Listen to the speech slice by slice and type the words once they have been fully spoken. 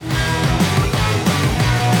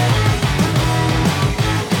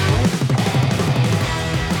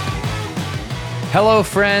Hello,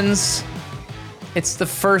 friends. It's the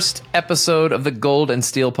first episode of the Gold and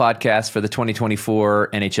Steel podcast for the 2024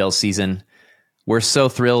 NHL season. We're so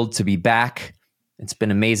thrilled to be back. It's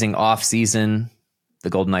been an amazing off season. The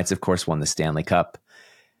Golden Knights, of course, won the Stanley Cup.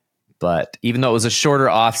 But even though it was a shorter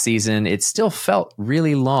off season, it still felt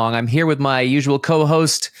really long. I'm here with my usual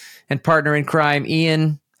co-host and partner in crime,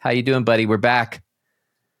 Ian. How you doing, buddy? We're back.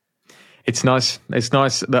 It's nice. It's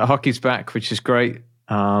nice that hockey's back, which is great.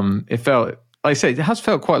 It felt, like I say, it has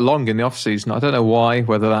felt quite long in the off season. I don't know why,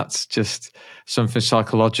 whether that's just something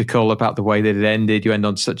psychological about the way that it ended. You end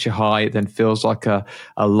on such a high, it then feels like a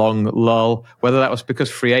long lull. Whether that was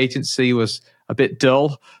because free agency was a bit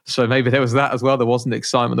dull. So maybe there was that as well. There wasn't the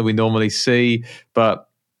excitement that we normally see. But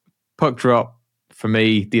puck drop for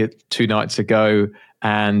me 2 nights ago,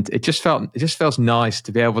 and it just feels nice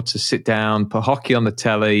to be able to sit down, put hockey on the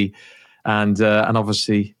telly, and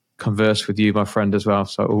obviously converse with you, my friend, as well.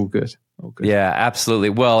 So all good. Yeah,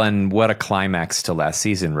 absolutely. Well, and what a climax to last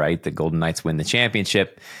season, right? The Golden Knights win the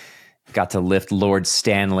championship, got to lift Lord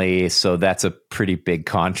Stanley. So that's a pretty big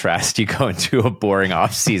contrast. You go into a boring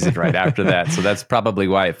offseason right after that. So that's probably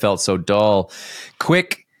why it felt so dull.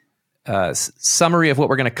 Quick summary of what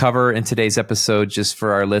we're going to cover in today's episode, just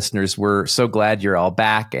for our listeners. We're so glad you're all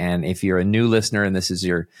back. And if you're a new listener and this is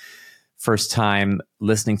your first time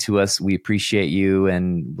listening to us, we appreciate you.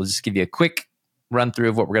 And we'll just give you a quick run through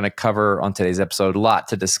of what we're going to cover on today's episode. A lot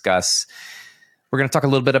to discuss. We're going to talk a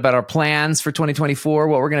little bit about our plans for 2024,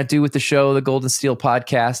 what we're going to do with the show, the Golden Steel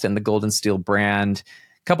podcast and the Golden Steel brand.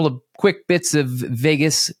 A couple of quick bits of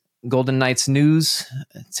Vegas Golden Knights news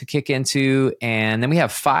to kick into. And then we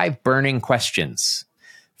have 5 burning questions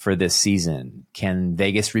for this season. Can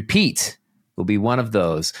Vegas repeat? Will be one of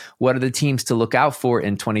those. What are the teams to look out for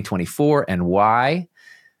in 2024 and why?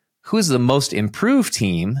 Who's the most improved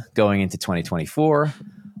team going into 2024?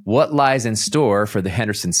 What lies in store for the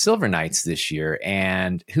Henderson Silver Knights this year?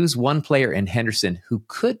 And who's one player in Henderson who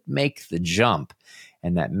could make the jump?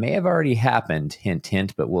 And that may have already happened, hint,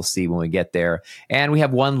 hint, but we'll see when we get there. And we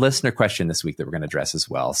have one listener question this week that we're going to address as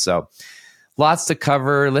well. So lots to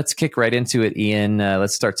cover. Let's kick right into it, Ian.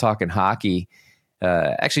 Let's start talking hockey.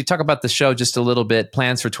 Actually talk about the show just a little bit,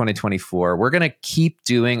 plans for 2024. We're going to keep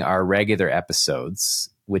doing our regular episodes,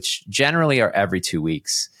 which generally are every 2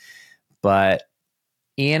 weeks. But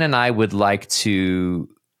Ian and I would like to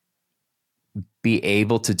be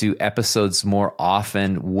able to do episodes more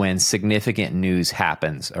often when significant news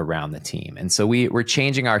happens around the team. And so we're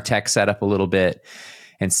changing our tech setup a little bit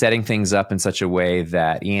and setting things up in such a way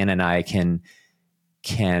that Ian and I can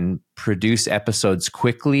produce episodes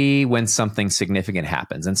quickly when something significant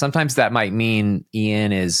happens. And sometimes that might mean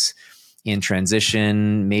Ian is in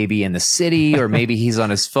transition, maybe in the city, or maybe he's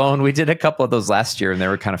on his phone. We did a couple of those last year and they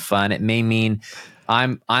were kind of fun. It may mean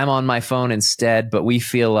I'm on my phone instead, but we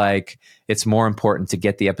feel like it's more important to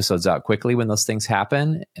get the episodes out quickly when those things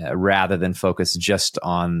happen, rather than focus just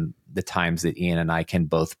on the times that Ian and I can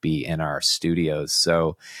both be in our studios.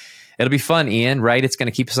 So it'll be fun, Ian, right? It's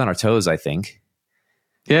going to keep us on our toes, I think.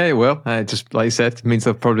 Yeah, it will. Just like you said, it means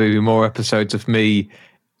there'll probably be more episodes of me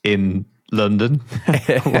in London,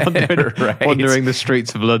 wandering the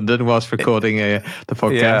streets of London whilst recording the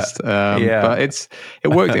podcast. But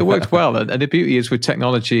it worked well. And the beauty is with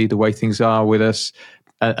technology, the way things are with us,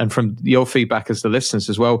 and from your feedback as the listeners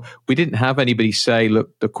as well, we didn't have anybody say,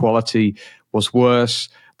 look, the quality was worse,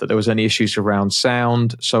 that there was any issues around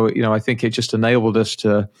sound. So, I think it just enabled us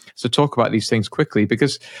to talk about these things quickly,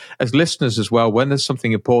 because as listeners as well, when there's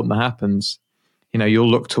something important that happens, you'll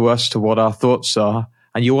look to us to what our thoughts are,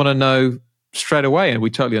 and you want to know straight away. And we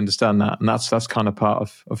totally understand that. And that's kind of part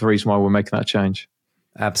of the reason why we're making that change.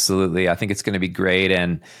 Absolutely. I think it's going to be great.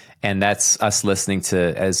 And that's us listening to,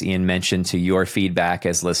 as Ian mentioned, to your feedback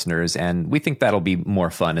as listeners. And we think that'll be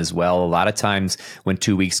more fun as well. A lot of times when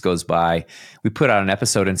 2 weeks goes by, we put out an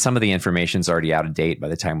episode and some of the information's already out of date by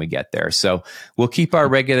the time we get there. So we'll keep our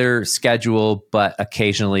regular schedule, but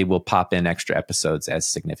occasionally we'll pop in extra episodes as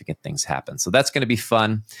significant things happen. So that's going to be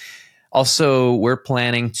fun. Also, we're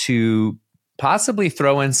planning to possibly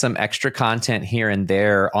throw in some extra content here and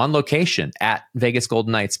there on location at Vegas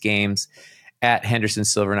Golden Knights games, at Henderson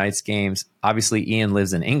Silver Knights games. Obviously, Ian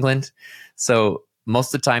lives in England, so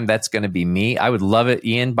most of the time that's going to be me. I would love it,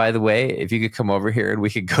 Ian, by the way, if you could come over here and we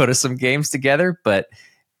could go to some games together. But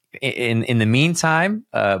in the meantime,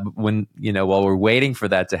 while we're waiting for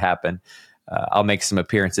that to happen, I'll make some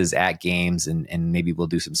appearances at games and maybe we'll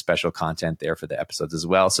do some special content there for the episodes as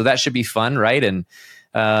well. So that should be fun, right? And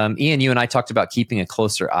Ian, you and I talked about keeping a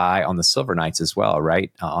closer eye on the Silver Knights as well,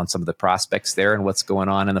 right? On some of the prospects there and what's going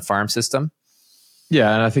on in the farm system.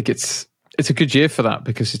 Yeah, and I think it's It's a good year for that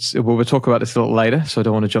because we'll talk about this a little later, so I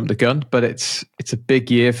don't want to jump the gun, but it's a big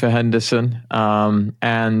year for Henderson.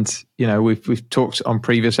 And we've talked on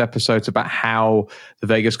previous episodes about how the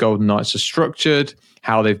Vegas Golden Knights are structured,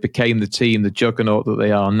 how they've become the team, the juggernaut that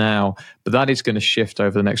they are now. But that is going to shift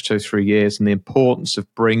over the next 2 or 3 years, and the importance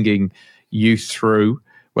of bringing youth through,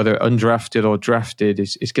 whether undrafted or drafted,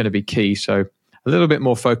 is going to be key. So a little bit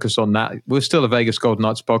more focus on that. We're still a Vegas Golden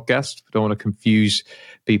Knights podcast. We don't want to confuse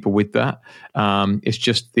people with that. It's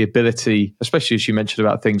just the ability, especially as you mentioned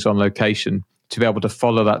about things on location, to be able to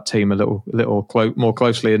follow that team a little more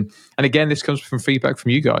closely. And again, this comes from feedback from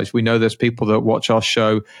you guys. We know there's people that watch our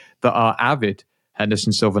show that are avid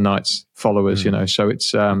Henderson Silver Knights followers, so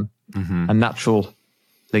it's a natural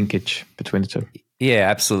linkage between the two.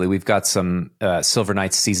 Yeah, absolutely. We've got some Silver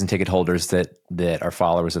Knights season ticket holders that are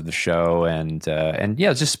followers of the show, and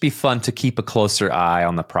just be fun to keep a closer eye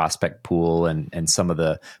on the prospect pool and some of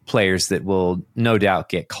the players that will no doubt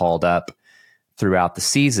get called up throughout the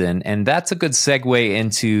season. And that's a good segue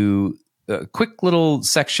into a quick little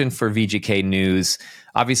section for VGK news.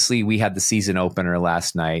 Obviously, we had the season opener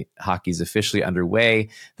last night. Hockey's officially underway.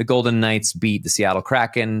 The Golden Knights beat the Seattle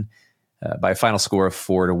Kraken by a final score of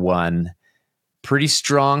 4-1. Pretty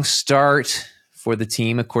strong start for the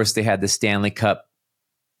team. Of course, they had the Stanley Cup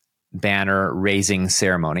banner raising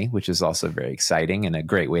ceremony, which is also very exciting and a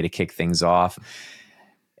great way to kick things off.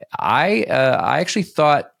 I actually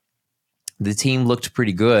thought the team looked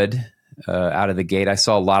pretty good out of the gate. I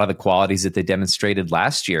saw a lot of the qualities that they demonstrated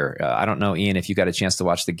last year. I don't know, Ian, if you got a chance to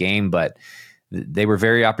watch the game, but they were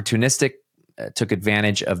very opportunistic. Took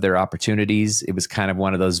advantage of their opportunities. It was kind of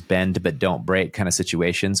one of those bend but don't break kind of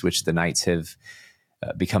situations, which the Knights have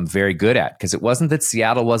become very good at, because it wasn't that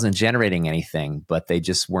Seattle wasn't generating anything, but they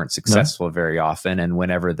just weren't successful very often. And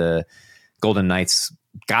whenever the Golden Knights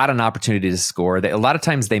got an opportunity to score, a lot of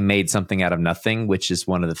times they made something out of nothing, which is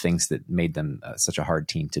one of the things that made them such a hard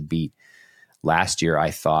team to beat last year,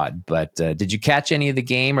 I thought. But did you catch any of the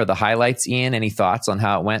game or the highlights, Ian? Any thoughts on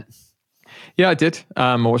how it went? Yeah, I did.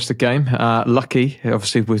 I watched the game. Lucky,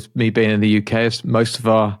 obviously, with me being in the UK, as most of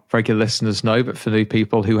our regular listeners know, but for new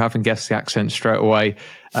people who haven't guessed the accent straight away,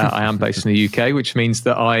 I am based in the UK, which means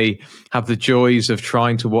that I have the joys of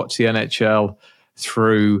trying to watch the NHL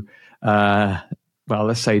through,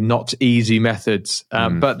 let's say not easy methods.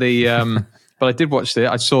 But I did watch it.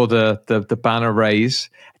 I saw the banner raise.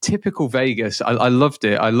 Typical Vegas. I loved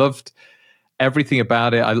it. I loved everything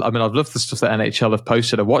about it. I mean, I've loved the stuff that NHL have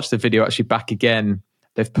posted. I watched the video actually back again.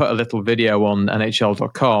 They've put a little video on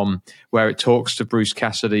NHL.com where it talks to Bruce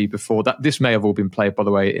Cassidy before that. This may have all been played, by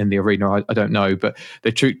the way, in the arena. I don't know, but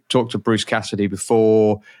they talk to Bruce Cassidy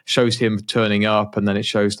before, shows him turning up, and then it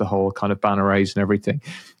shows the whole kind of banner raise and everything,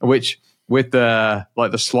 which with the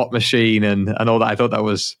slot machine and all that, I thought that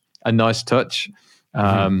was a nice touch.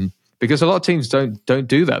 Because a lot of teams don't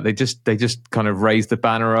do that. They just kind of raise the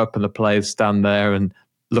banner up and the players stand there and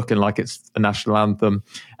looking like it's a national anthem,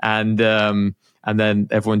 and then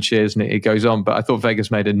everyone cheers and it goes on. But I thought Vegas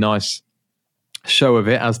made a nice show of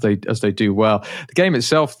it, as they do well. The game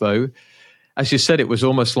itself, though, as you said, it was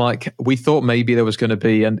almost like we thought maybe there was going to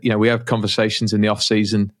be, and we have conversations in the off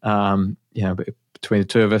season, between the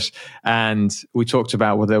two of us, and we talked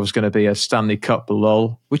about whether there was going to be a Stanley Cup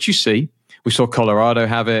lull, which you see. We saw Colorado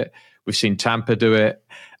have it. We've seen Tampa do it.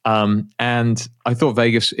 And I thought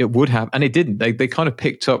Vegas, it would have, and it didn't. They kind of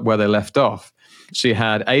picked up where they left off. So you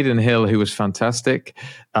had Aiden Hill, who was fantastic.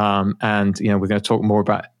 And, we're going to talk more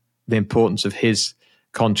about the importance of his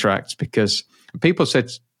contract, because people said,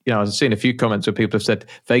 I've seen a few comments where people have said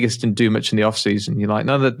Vegas didn't do much in the offseason. You're like,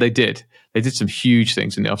 no, they did. They did some huge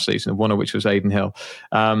things in the offseason, one of which was Aiden Hill.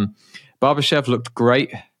 Barbashev looked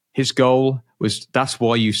great. His goal was, that's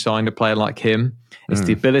why you signed a player like him. It's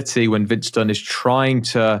the ability when Vince Dunn is trying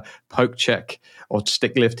to poke check or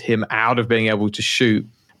stick lift him out of being able to shoot.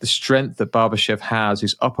 The strength that Barbashev has,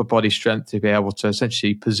 his upper body strength to be able to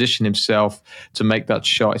essentially position himself to make that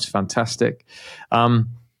shot, is fantastic. But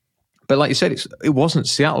like you said,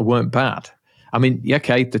 Seattle weren't bad. I mean,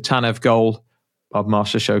 okay, the Tanev goal, Bob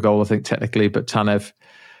Marshall show goal, I think technically, but Tanev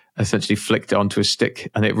essentially flicked it onto his stick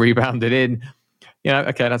and it rebounded in.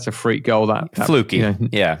 Okay, that's a freak goal. That fluky.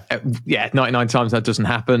 99 times that doesn't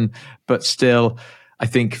happen. But still, I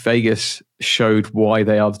think Vegas showed why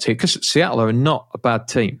they are the team. Because Seattle are not a bad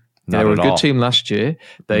team. They were a good team last year.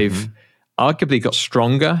 They've arguably got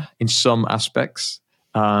stronger in some aspects.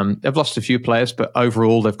 They've lost a few players, but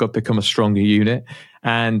overall they've become a stronger unit.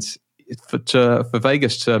 And for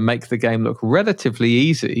Vegas to make the game look relatively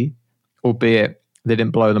easy, albeit they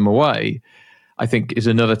didn't blow them away, I think is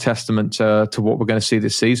another testament to what we're going to see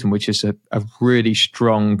this season, which is a really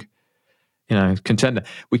strong contender.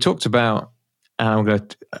 We talked about,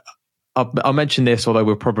 I'll mention this, although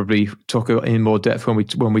we'll probably talk in more depth when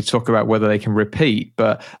we talk about whether they can repeat.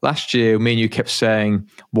 But last year, me and you kept saying,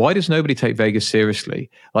 why does nobody take Vegas seriously?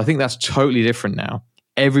 Well, I think that's totally different now.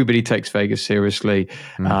 Everybody takes Vegas seriously.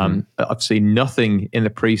 I've seen nothing in the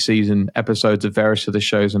preseason episodes of various of the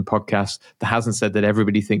shows and podcasts that hasn't said that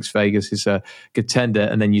everybody thinks Vegas is a contender.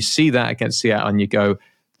 And then you see that against Seattle and you go,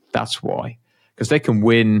 that's why. Because they can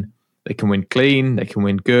win. They can win clean. They can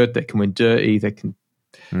win good. They can win dirty. They can.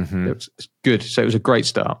 It's good. So it was a great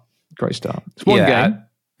start. It's one game,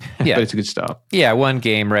 but it's a good start. Yeah, one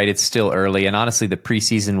game, right? It's still early. And honestly, the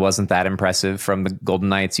preseason wasn't that impressive from the Golden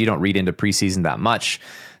Knights. You don't read into preseason that much.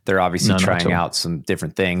 They're obviously trying out some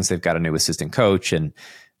different things. They've got a new assistant coach.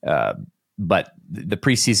 But the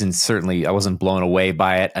preseason, certainly, I wasn't blown away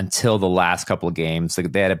by it until the last couple of games.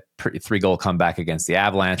 They had a 3-goal comeback against the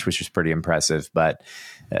Avalanche, which was pretty impressive. But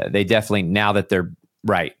they definitely, now that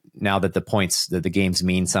the points, the games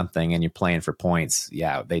mean something and you're playing for points,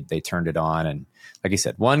 they turned it on. And like I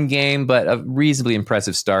said, one game, but a reasonably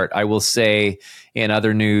impressive start. I will say, in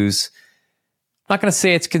other news, I'm not going to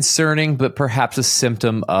say it's concerning, but perhaps a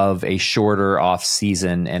symptom of a shorter off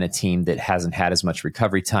season and a team that hasn't had as much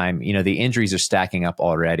recovery time. The injuries are stacking up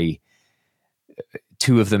already.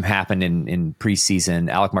 2 of them happened in preseason.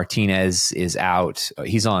 Alec Martinez is out.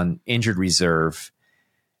 He's on injured reserve.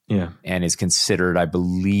 Yeah, and is considered, I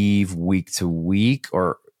believe, week to week,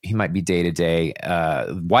 or he might be day to day.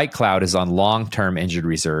 White Cloud is on long-term injured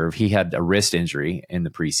reserve. He had a wrist injury in the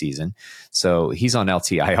preseason, so he's on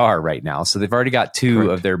LTIR right now. So they've already got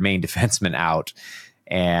 2 of their main defensemen out.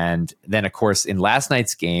 And then, of course, in last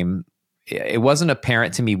night's game, it wasn't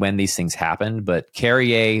apparent to me when these things happened, but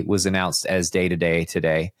Carrier was announced as day to day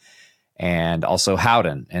today, and also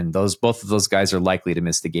Howden, and both of those guys are likely to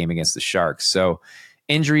miss the game against the Sharks. So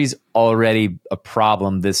injuries already a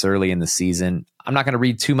problem this early in the season. I'm not going to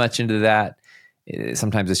read too much into that.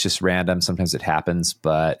 Sometimes it's just random. Sometimes it happens,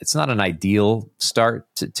 but it's not an ideal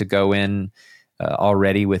start to go in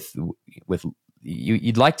already with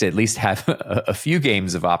you'd like to at least have a few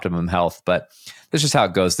games of optimum health, but that's just how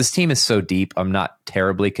it goes. This team is so deep. I'm not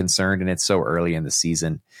terribly concerned, and it's so early in the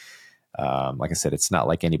season. Like I said, it's not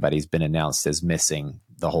like anybody's been announced as missing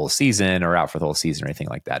the whole season or out for the whole season or anything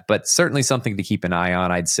like that, but certainly something to keep an eye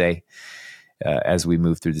on, I'd say, as we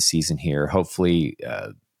move through the season here. Hopefully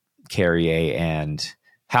Carrier and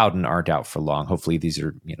Howden aren't out for long. Hopefully these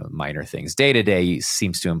are minor things. Day to day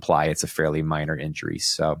seems to imply it's a fairly minor injury.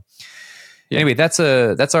 So anyway, that's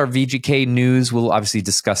our VGK news. We'll obviously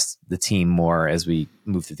discuss the team more as we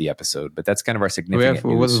move through the episode, but that's kind of our significant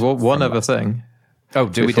news. One other thing. Oh,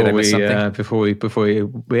 did I miss something? Before we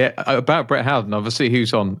about Brett Howden, obviously,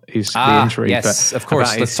 who's the injury. Yes, of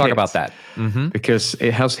course. Let's talk about that. Because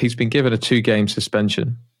he's been given a 2-game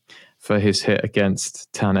suspension for his hit against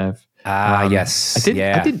Tanev. Yes.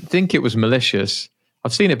 I didn't think it was malicious.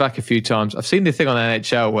 I've seen it back a few times. I've seen the thing on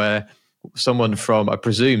NHL where someone from, I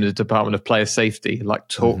presume, the Department of Player Safety,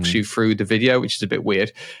 talks you through the video, which is a bit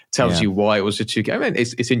weird. Tells you why it was a 2-game. I mean,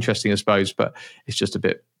 it's interesting, I suppose, but it's just a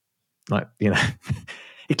bit.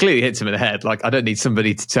 It clearly hits him in the head. I don't need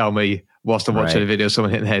somebody to tell me whilst I'm watching a video someone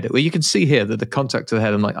hit in the head. Well, you can see here that the contact to the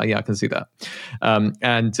head, I'm like, oh yeah, I can see that.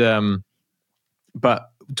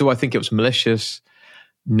 But do I think it was malicious?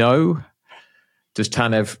 No. Does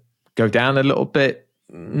Tanev go down a little bit?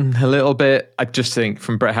 A little bit. I just think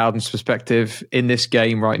from Brett Howden's perspective, in this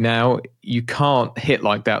game right now, you can't hit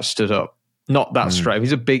like that stood up. Not that straight.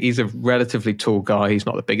 He's a relatively tall guy. He's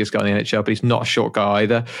not the biggest guy in the NHL, but he's not a short guy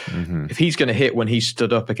either. If he's going to hit when he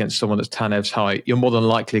stood up against someone that's Tanev's height, you're more than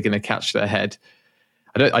likely going to catch their head.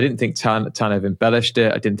 I didn't think Tanev embellished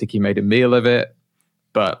it. I didn't think he made a meal of it,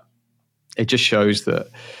 but it just shows that,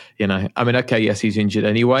 okay, yes, he's injured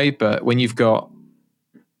anyway, but when you've got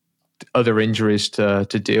other injuries to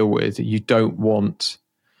deal with, you don't want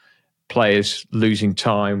players losing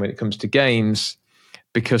time when it comes to games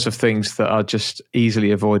because of things that are just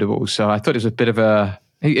easily avoidable. So I thought it was a bit of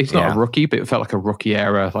he's not a rookie, but it felt like a rookie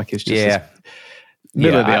error. It's just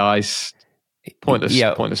middle of the ice,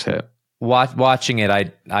 pointless hit. Watching it,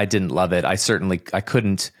 I didn't love it. I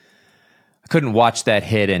couldn't watch that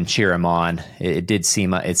hit and cheer him on. It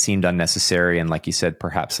seemed unnecessary. And like you said,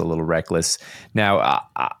 perhaps a little reckless. Now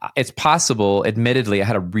it's possible, admittedly, I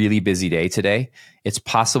had a really busy day today. It's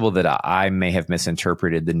possible that I may have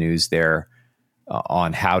misinterpreted the news there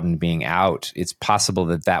on Howden being out. It's possible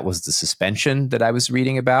that was the suspension that I was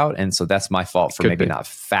reading about. And so that's my fault for maybe not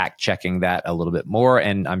fact checking that a little bit more.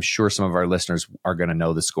 And I'm sure some of our listeners are going to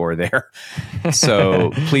know the score there.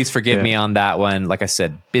 So please forgive me on that one. Like I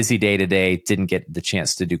said, busy day today, didn't get the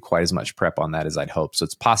chance to do quite as much prep on that as I'd hoped. So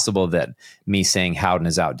it's possible that me saying Howden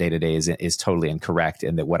is out day to day is totally incorrect.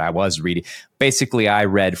 And that what I was reading, basically I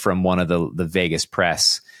read from one of the Vegas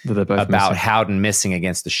press about Howden missing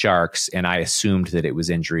against the Sharks, and I assumed that it was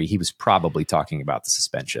injury. He was probably talking about the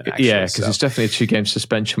suspension, actually. Yeah, because it's definitely a 2-game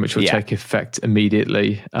suspension, which will take effect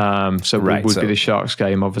immediately. So it would be the Sharks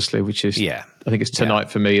game, obviously, which is, I think it's tonight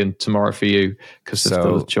for me and tomorrow for you, because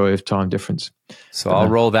of the joy of time difference. So I'll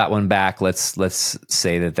roll that one back. Let's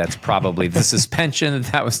say that's probably the suspension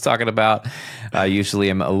that was talking about. Usually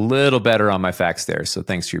I'm a little better on my facts there. So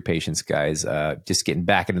thanks for your patience, guys. Just getting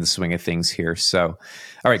back into the swing of things here. So,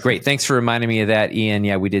 all right, great. Thanks for reminding me of that, Ian.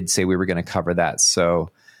 Yeah, we did say we were going to cover that.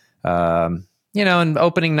 So, and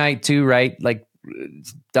opening night too, right? Like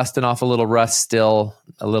dusting off a little rust still,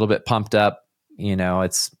 a little bit pumped up.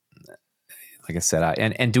 It's, like I said,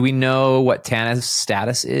 and do we know what Tana's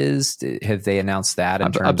status is? Have they announced that?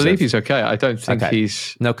 I believe he's okay. I don't think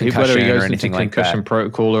he's no concussion whether he goes or anything into like concussion that.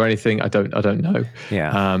 Protocol or anything. I don't know.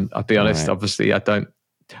 Yeah, I'll be honest. Right. Obviously, I don't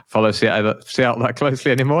follow Seattle that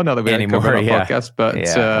closely anymore. Now that we haven't covered our podcast, but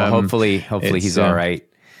hopefully he's all right.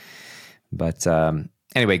 But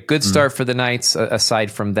anyway, good start for the Knights.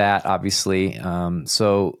 Aside from that, obviously,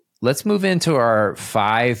 so. Let's move into our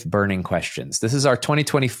 5 burning questions. This is our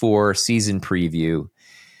 2024 season preview.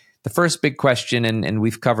 The first big question, and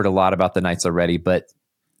we've covered a lot about the Knights already, but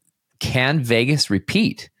can Vegas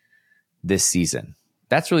repeat this season?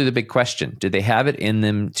 That's really the big question. Do they have it in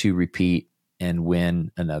them to repeat and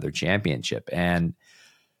win another championship? And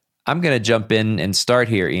I'm going to jump in and start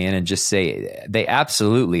here, Ian, and just say they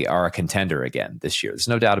absolutely are a contender again this year. There's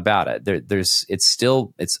no doubt about it.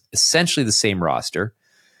 It's essentially the same roster,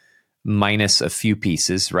 minus a few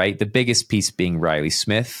pieces, right? The biggest piece being Riley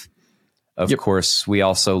Smith. Of course, we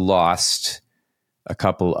also lost a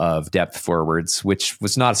couple of depth forwards, which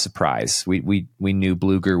was not a surprise. We knew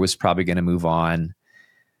Bluger was probably going to move on.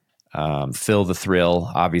 Phil the Thrill,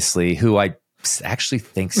 obviously, who I actually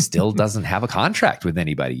think still doesn't have a contract with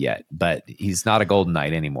anybody yet, but he's not a Golden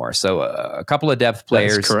Knight anymore. So a couple of depth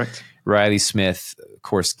players. That's correct. Riley Smith, of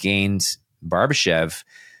course, gained Barbashev.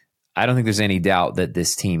 I don't think there's any doubt that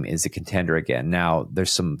this team is a contender again. Now,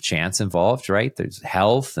 there's some chance involved, right? There's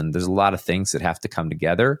health and there's a lot of things that have to come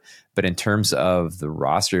together. But in terms of the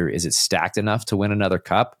roster, is it stacked enough to win another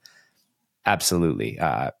cup? Absolutely.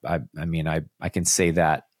 I can say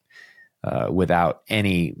that without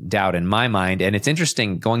any doubt in my mind. And it's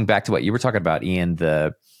interesting, going back to what you were talking about, Ian,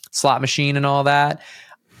 the slot machine and all that.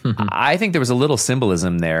 I think there was a little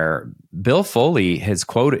symbolism there. Bill Foley has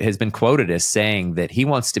been quoted as saying that he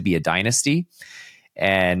wants to be a dynasty.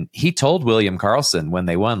 And he told William Karlsson when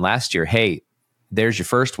they won last year, hey, there's your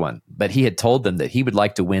first one. But he had told them that he would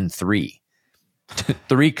like to win 3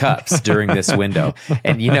 cups during this window.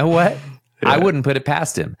 And you know what? I wouldn't put it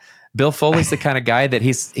past him. Bill Foley's the kind of guy that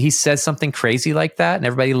he says something crazy like that and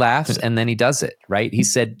everybody laughs and then he does it, right? He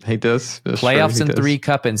said he does. That's playoffs true. in 3,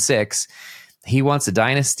 cup in 6. He wants a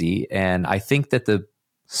dynasty, and I think that the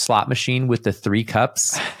slot machine with the 3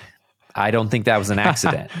 cups, I don't think that was an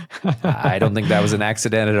accident. I don't think that was an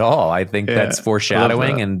accident at all. I think that's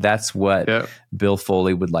foreshadowing, and that's what Bill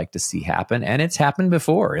Foley would like to see happen. And it's happened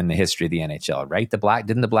before in the history of the NHL, right?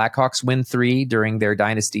 Didn't the Blackhawks win 3 during their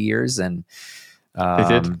dynasty years? And they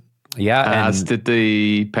did. Yeah, as did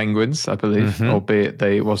the Penguins, I believe, albeit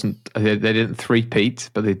they didn't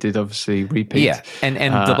three-peat, but they did obviously repeat. Yeah, and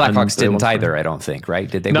the Blackhawks didn't either, I don't think, right?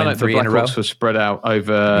 Did they win 3 in a row? The Blackhawks were spread out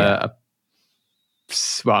over,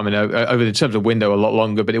 over in terms of window a lot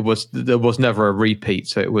longer, but there was never a repeat,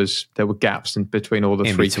 so there were gaps in between all the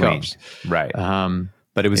 3 cups. Right.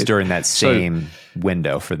 But it was during that same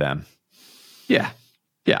window for them. Yeah.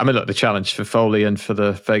 Yeah, I mean, look, the challenge for Foley and for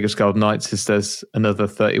the Vegas Golden Knights is there's another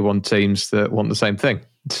 31 teams that want the same thing.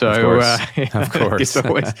 So, of course.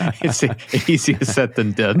 it's easier said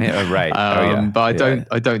than done. Yeah, right. But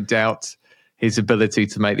I don't doubt his ability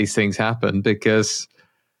to make these things happen, because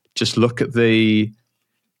just look at the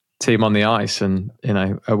team on the ice, and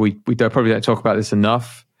we probably don't talk about this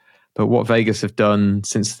enough, but what Vegas have done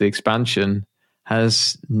since the expansion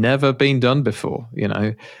has never been done before.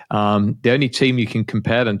 The only team you can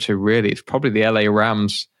compare them to really is probably the LA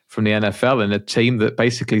Rams from the NFL, and a team that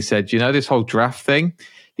basically said, this whole draft thing,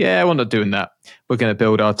 we're not doing that. We're going to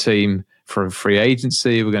build our team for free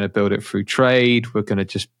agency. We're going to build it through trade. We're going to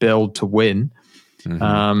just build to win.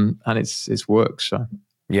 And it's worked. So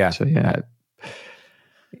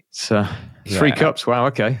So 3 cups. Wow.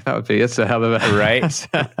 Okay, it's a hell of a right.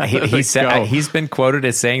 He said he's been quoted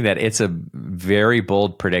as saying that it's a very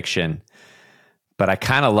bold prediction, but I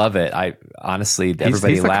kind of love it. I honestly,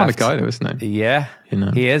 everybody he's laughed. That kind of guy, though, isn't he? Yeah,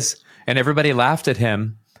 he is, and everybody laughed at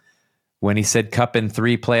him when he said cup in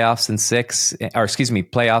 3, playoffs in 6, or excuse me,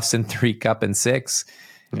 playoffs in 3, cup in 6,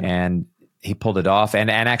 and he pulled it off, and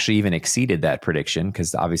actually even exceeded that prediction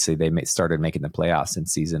because obviously they started making the playoffs in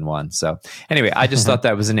season 1. So anyway, I just thought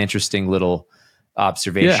that was an interesting little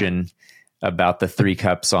observation about the 3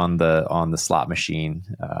 cups on the slot machine.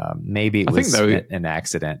 Maybe it was an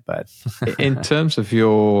accident, but in terms of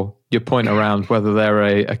your point around whether they're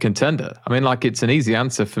a contender, I mean, like, it's an easy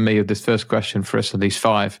answer for me of this first question for us, at least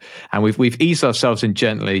 5, and we've eased ourselves in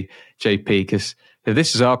gently, JP, because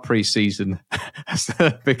this is our preseason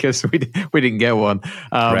because we didn't get one.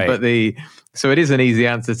 But so it is an easy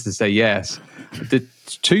answer to say yes. The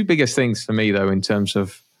 2 biggest things for me, though, in terms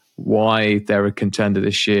of why they're a contender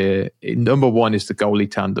this year, number 1 is the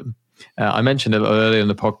goalie tandem. I mentioned a little earlier in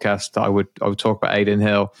the podcast that I would talk about Aiden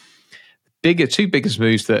Hill. 2 biggest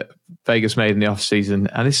moves that Vegas made in the offseason,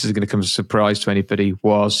 and this is going to come as a surprise to anybody,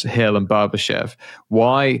 was Hill and Barbashev.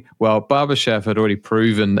 Why? Well, Barbashev had already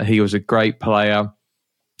proven that he was a great player.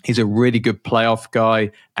 He's a really good playoff guy,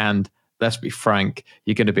 and let's be frank,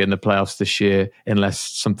 you're going to be in the playoffs this year unless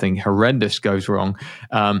something horrendous goes wrong.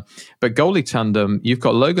 But goalie tandem, you've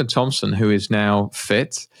got Logan Thompson, who is now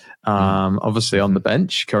fit, obviously on the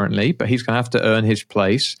bench currently, but he's going to have to earn his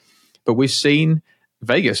place. But we've seen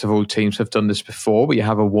Vegas, of all teams, have done this before, where you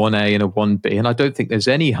have a 1A and a 1B, and I don't think there's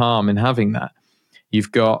any harm in having that.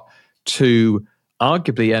 You've got 2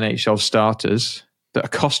 arguably NHL starters that are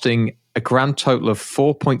costing a grand total of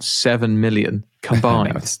 $4.7 million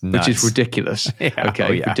combined, which is ridiculous.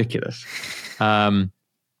 Ridiculous. The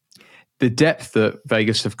depth that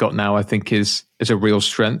Vegas have got now, I think, is a real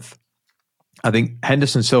strength. I think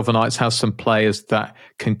Henderson Silver Knights has some players that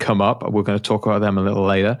can come up. We're going to talk about them a little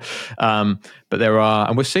later. But there are,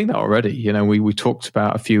 and we're seeing that already. You know, we talked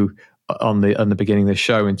about a few on the beginning of the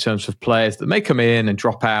show in terms of players that may come in and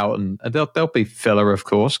drop out, and they'll be filler, of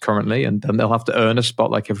course, currently, and they'll have to earn a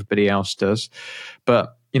spot like everybody else does.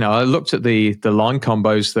 But you know, I looked at the line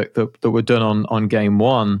combos that were done on game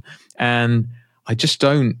 1, and I just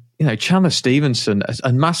don't. You know, Chandler Stevenson,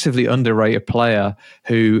 a massively underrated player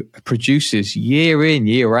who produces year in,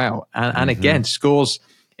 year out, and again scores.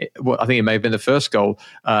 I think it may have been the first goal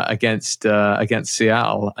against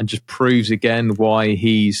Seattle, and just proves again why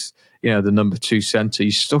he's the number 2 center.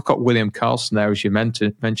 You've still got William Karlsson there, as you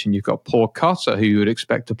mentioned. You've got Paul Cotter, who you would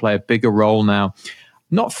expect to play a bigger role now,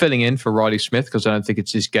 not filling in for Riley Smith because I don't think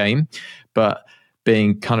it's his game, but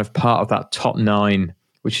being kind of part of that top 9,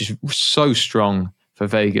 which is so strong for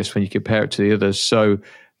Vegas when you compare it to the others. So,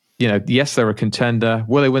 yes, they're a contender.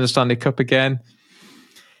 Will they win the Stanley Cup again?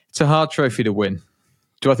 It's a hard trophy to win.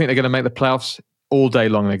 Do I think they're going to make the playoffs? All day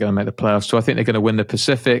long they're going to make the playoffs. Do I think they're going to win the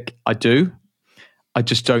Pacific? I do. I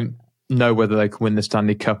just don't know whether they can win the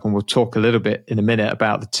Stanley Cup, and we'll talk a little bit in a minute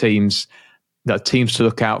about the teams to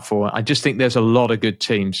look out for. I just think there's a lot of good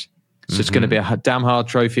teams. So it's going to be a damn hard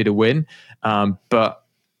trophy to win. But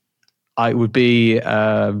it would be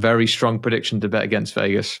a very strong prediction to bet against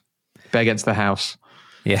Vegas. Bet against the house.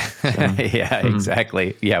 Yeah,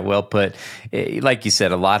 exactly. Yeah, well put. Like you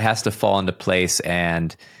said, a lot has to fall into place,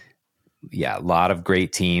 and a lot of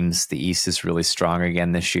great teams. The East is really strong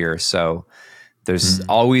again this year, so there's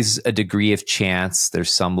always a degree of chance.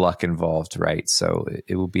 There's some luck involved, right? So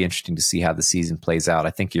it will be interesting to see how the season plays out.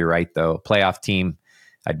 I think you're right, though. Playoff team,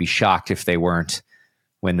 I'd be shocked if they weren't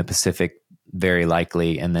win the Pacific. Very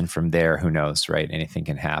likely, and then from there, who knows, right? Anything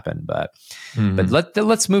can happen. But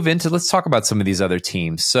let's talk about some of these other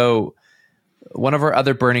teams. So one of our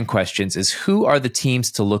other burning questions is, who are the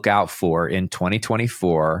teams to look out for in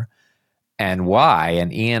 2024 and why?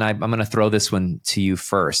 And Ian, I'm going to throw this one to you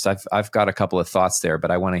first. I've got a couple of thoughts there,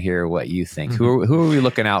 but I want to hear what you think. Who are we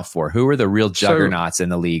looking out for? Who are the real juggernauts in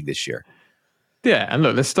the league this year? Yeah, and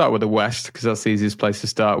look, let's start with the West because that's the easiest place to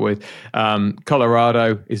start with.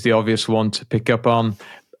 Colorado is the obvious one to pick up on.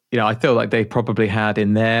 I feel like they probably had,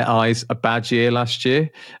 in their eyes, a bad year last year.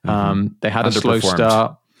 They had a slow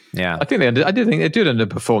start. Yeah, I did think they did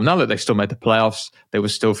underperform. Now that they still made the playoffs, they were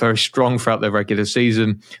still very strong throughout their regular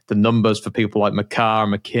season. The numbers for people like Makar,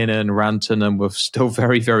 McKinnon, Rantanen were still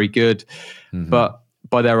very, very good. But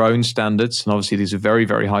by their own standards, and obviously these are very,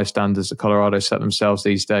 very high standards that Colorado set themselves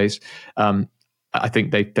these days, I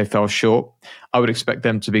think they fell short. I would expect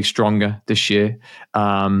them to be stronger this year.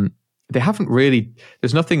 They haven't really,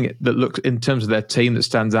 there's nothing that looks in terms of their team that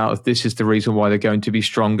stands out as this is the reason why they're going to be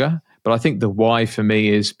stronger. But I think the why for me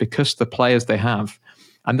is because the players they have,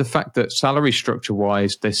 And the fact that salary structure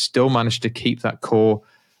wise, they still managed to keep that core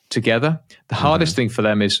together. The hardest thing for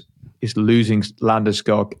them is losing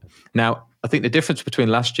Landeskog. Now, I think the difference between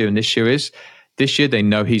last year and this year is this year they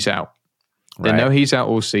know he's out. They know he's out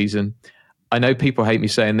all season. I know people hate me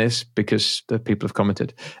saying this because the people have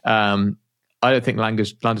commented. I don't think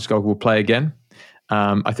Landeskog will play again.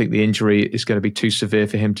 I think the injury is going to be too severe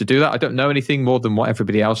for him to do that. I don't know anything more than what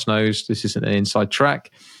everybody else knows. This isn't an inside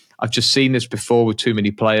track. I've just seen this before with too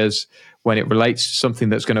many players. When it relates to something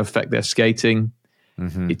that's going to affect their skating,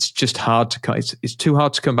 it's just hard to. It's too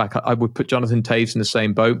hard to come back. I would put Jonathan Taves in the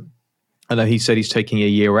same boat. I know he said he's taking a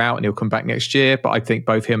year out and he'll come back next year, but I think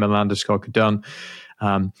both him and Landeskog are done.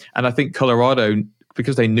 And I think Colorado,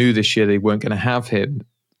 because they knew this year they weren't going to have him,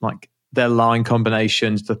 like their line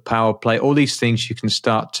combinations, the power play, all these things you can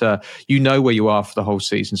start to, where you are for the whole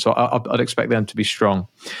season. So I'd expect them to be strong.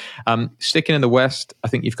 Sticking in the West, I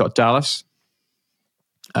think you've got Dallas.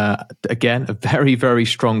 Again, a very, very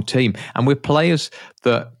strong team. And with players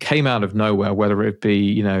that came out of nowhere, whether it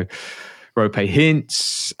be, Rope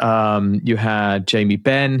Hintz, you had Jamie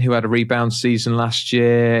Benn, who had a rebound season last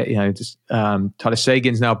year. Tyler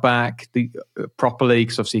Sagan's now back properly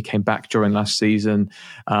because obviously he came back during last season.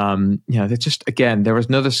 They're just, again, there is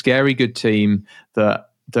another scary good team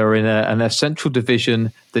that they're in a central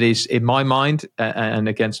division that is, in my mind, and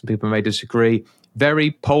again, some people may disagree,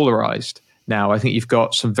 very polarized. Now, I think you've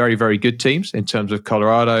got some very, very good teams in terms of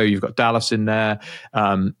Colorado. You've got Dallas in there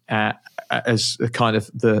as kind of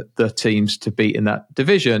the teams to beat in that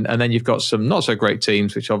division. And then you've got some not so great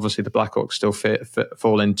teams, which obviously the Blackhawks still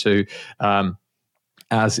fall into,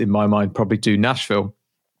 as in my mind, probably do Nashville.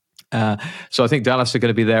 So I think Dallas are going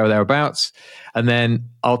to be there or thereabouts. And then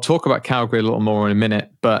I'll talk about Calgary a little more in a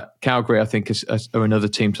minute. But Calgary, I think, are another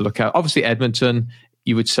team to look out. Obviously, Edmonton,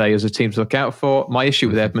 you would say, is a team to look out for. My issue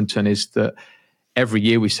with Edmonton is that every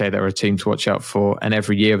year we say they're a team to watch out for, and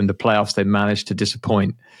every year in the playoffs they manage to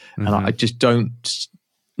disappoint. And I just don't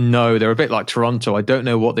know. They're a bit like Toronto. I don't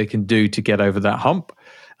know what they can do to get over that hump.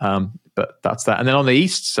 But that's that. And then on the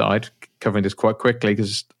East side, covering this quite quickly,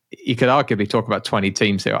 because you could arguably talk about 20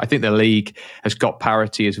 teams here. I think the league has got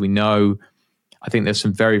parity, as we know. I think there's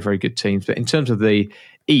some very, very good teams. But in terms of the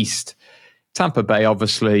East, Tampa Bay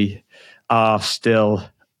obviously are still,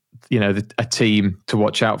 a team to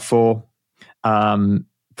watch out for.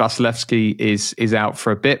 Vasilevsky is out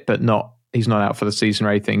for a bit, but he's not out for the season or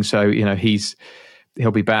anything. So,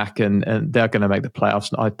 he'll be back and they're going to make the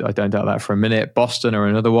playoffs. I don't doubt that for a minute. Boston are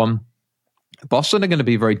another one. Boston are going to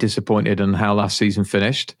be very disappointed in how last season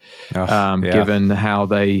finished, given how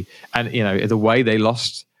they, and the way they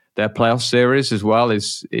lost their playoff series as well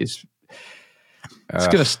is it's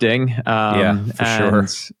going to sting. For sure.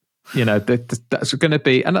 That's going to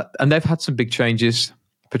be, and they've had some big changes.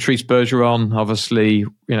 Patrice Bergeron, obviously,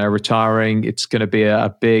 retiring. It's going to be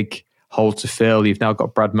a big hole to fill. You've now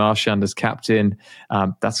got Brad Marchand as captain.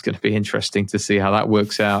 That's going to be interesting to see how that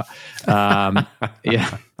works out.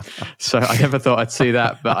 So I never thought I'd see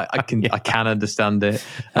that, but I can understand it.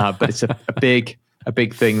 But it's a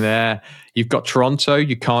big thing there. You've got Toronto.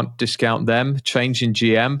 You can't discount them. Change in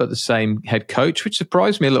GM, but the same head coach, which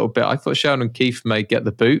surprised me a little bit. I thought Sheldon Keefe may get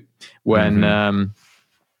the boot when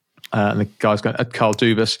and the guy's going, Carl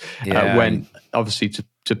Dubas, went obviously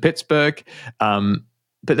to Pittsburgh.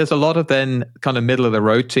 But there's a lot of then kind of middle of the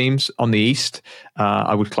road teams on the East.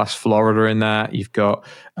 I would class Florida in that. You've got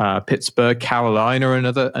Pittsburgh, Carolina,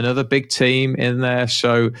 another big team in there.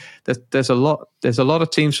 So there's a lot of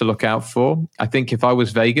teams to look out for. I think if I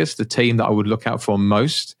was Vegas, the team that I would look out for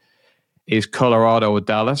most is Colorado or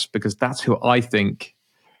Dallas, because that's who I think.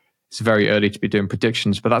 It's very early to be doing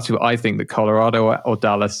predictions, but that's who I think that Colorado or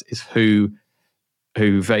Dallas is who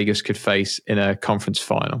Vegas could face in a conference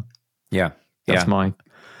final. Yeah. That's my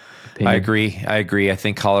opinion. I agree. I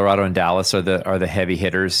think Colorado and Dallas are the heavy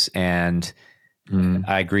hitters, and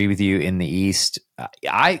I agree with you in the East.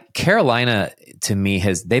 Carolina, to me,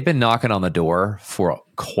 they've been knocking on the door for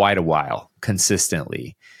quite a while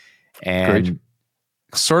consistently, and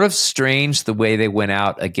sort of strange the way they went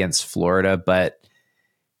out against Florida, but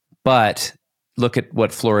look at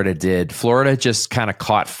what Florida did. Florida just kind of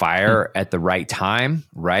caught fire at the right time,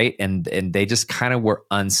 right? And they just kind of were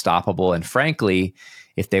unstoppable. And frankly,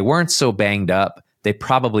 if they weren't so banged up, they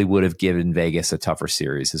probably would have given Vegas a tougher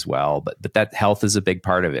series as well. But that health is a big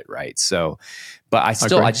part of it, right? So, but I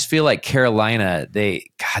just feel like Carolina, they've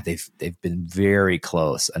been very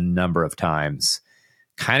close a number of times,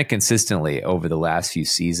 kind of consistently over the last few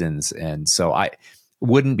seasons. And so I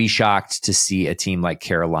wouldn't be shocked to see a team like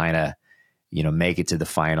Carolina make it to the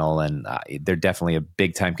final. And they're definitely a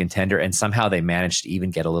big time contender. And somehow they managed to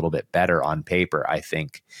even get a little bit better on paper, I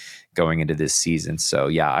think, going into this season. So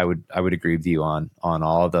yeah, I would agree with you on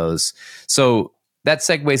all of those. So that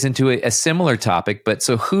segues into a similar topic, but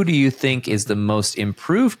so who do you think is the most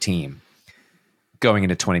improved team going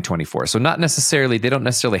into 2024? So they don't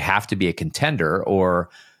necessarily have to be a contender, or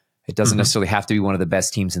it doesn't necessarily have to be one of the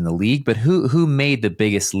best teams in the league, but who made the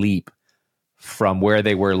biggest leap from where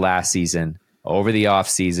they were last season over the off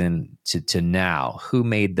season to now? Who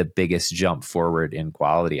made the biggest jump forward in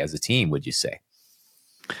quality as a team, would you say?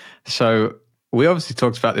 So we obviously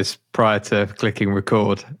talked about this prior to clicking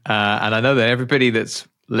record. And I know that everybody that's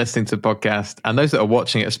listening to the podcast and those that are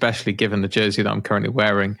watching it, especially given the jersey that I'm currently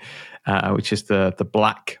wearing, which is the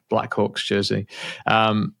Blackhawks jersey.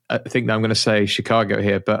 I think that I'm going to say Chicago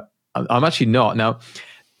here, but I'm actually not. Now,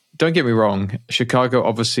 don't get me wrong. Chicago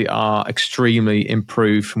obviously are extremely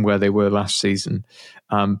improved from where they were last season.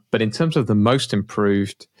 But in terms of the most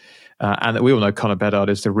improved, and we all know Connor Bedard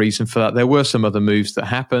is the reason for that. There were some other moves that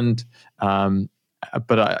happened.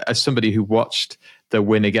 But as somebody who watched the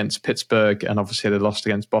win against Pittsburgh, and obviously they lost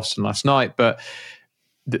against Boston last night, but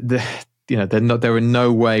they're in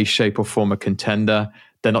no way, shape, or form a contender.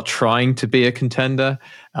 They're not trying to be a contender.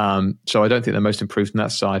 So I don't think they're most improved on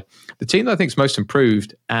that side. The team that I think is most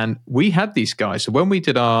improved, and we had these guys. So when we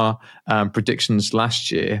did our predictions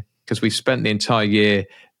last year, because we spent the entire year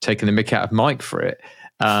taking the mick out of Mike for it,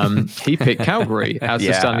 he picked Calgary as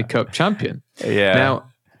the Stanley Cup champion. Yeah. Now,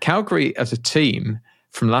 Calgary as a team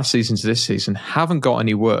from last season to this season haven't got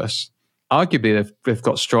any worse. Arguably, they've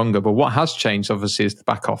got stronger. But what has changed, obviously, is the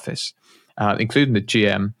back office, including the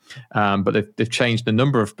GM. But they've changed a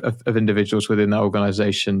number of individuals within that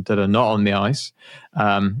organization that are not on the ice.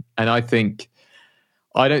 And I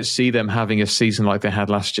don't see them having a season like they had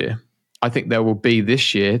last year. I think there will be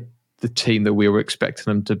this year the team that we were expecting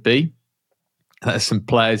them to be. There's some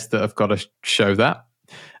players that have got to show that,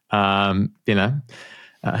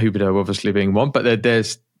 Huberdeau obviously being one, but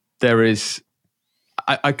there is.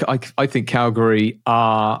 I think Calgary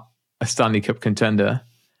are a Stanley Cup contender,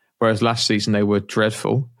 whereas last season they were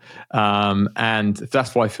dreadful, and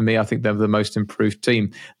that's why for me I think they're the most improved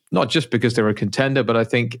team. Not just because they're a contender, but I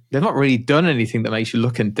think they've not really done anything that makes you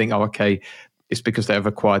look and think, oh, okay, it's because they've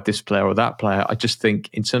acquired this player or that player. I just think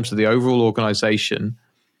in terms of the overall organization,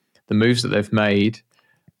 the moves that they've made,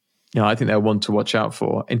 I think they're one to watch out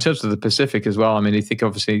for. In terms of the Pacific as well, I mean, I think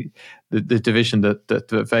obviously the division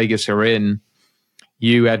that Vegas are in,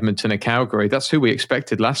 Edmonton and Calgary, that's who we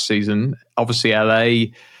expected last season. Obviously,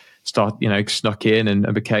 LA snuck in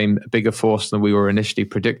and became a bigger force than we were initially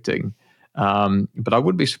predicting. But I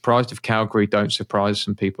wouldn't be surprised if Calgary don't surprise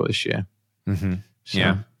some people this year. Mm-hmm.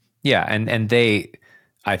 So. Yeah. And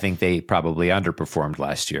I think they probably underperformed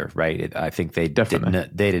last year, right? I think they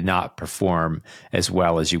did not perform as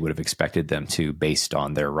well as you would have expected them to based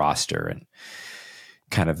on their roster and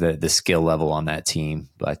kind of the skill level on that team.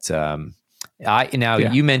 But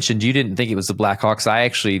you mentioned you didn't think it was the Blackhawks. I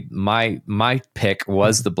actually, my pick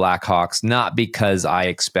was the Blackhawks, not because I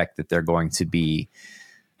expect that they're going to be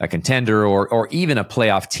a contender or even a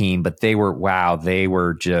playoff team, but they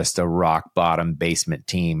were just a rock bottom basement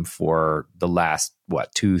team for the last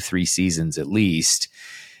 2-3 seasons at least.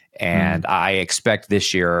 And I expect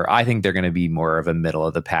this year, I think they're going to be more of a middle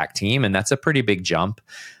of the pack team, and that's a pretty big jump.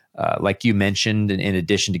 Like you mentioned, in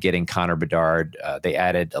addition to getting Connor Bedard, they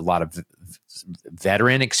added a lot of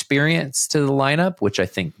veteran experience to the lineup, which I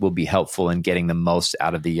think will be helpful in getting the most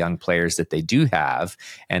out of the young players that they do have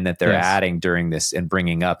and that they're adding during this and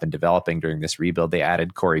bringing up and developing during this rebuild. They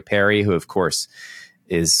added Corey Perry, who of course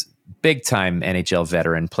is big time NHL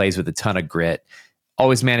veteran, plays with a ton of grit,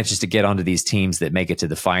 always manages to get onto these teams that make it to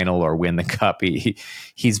the final or win the cup.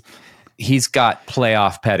 He's got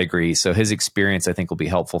playoff pedigree, so his experience I think will be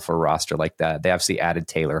helpful for a roster like that. They obviously added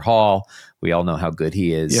Taylor Hall. We all know how good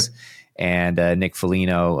he is. Yep. And Nick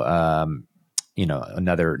Foligno,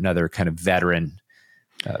 another kind of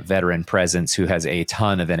veteran presence who has a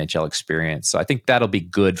ton of NHL experience. So I think that'll be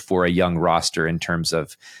good for a young roster in terms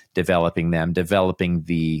of developing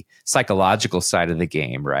the psychological side of the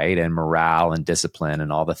game, right? And morale and discipline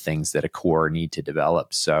and all the things that a core need to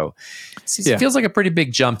develop. So it feels like a pretty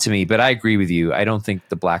big jump to me, but I agree with you. I don't think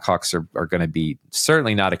the Blackhawks are going to be,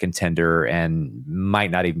 certainly not a contender and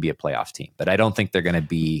might not even be a playoff team, but I don't think they're going to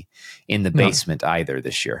be in the basement either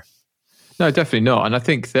this year. No, definitely not. And I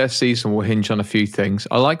think their season will hinge on a few things.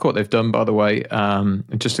 I like what they've done, by the way,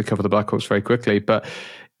 just to cover the Blackhawks very quickly. But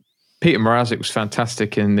Peter Mrazek was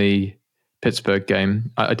fantastic in the Pittsburgh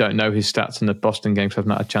game. I don't know his stats in the Boston game, so I've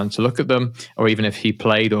not had a chance to look at them, or even if he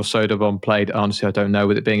played or Soderblom played. Honestly, I don't know.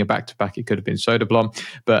 With it being a back-to-back, it could have been Soderblom.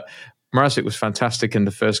 But Mrazek was fantastic in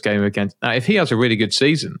the first game against. Now, if he has a really good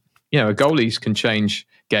season, goalies can change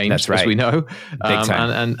games, That's right. as we know, Big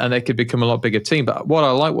time. and they could become a lot bigger team. But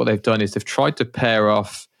what they've done is they've tried to pair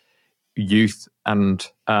off youth and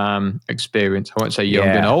experience. I won't say young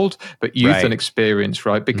and old, but youth and experience,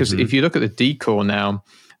 right? Because if you look at the D-core now,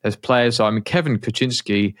 there's players. I mean, Kevin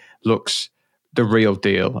Kuczynski looks the real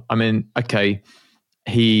deal. I mean, okay,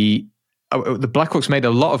 the Blackhawks made a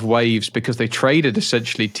lot of waves because they traded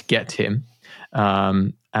essentially to get him.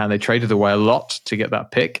 And they traded away a lot to get that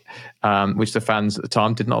pick, which the fans at the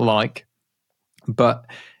time did not like. But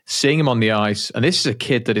seeing him on the ice, and this is a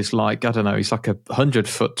kid that is like, I don't know, he's like 100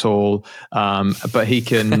 foot tall, but he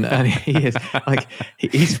can, and he is like,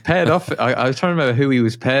 he's paired off. I was trying to remember who he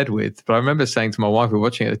was paired with, but I remember saying to my wife, we were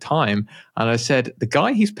watching at the time, and I said, the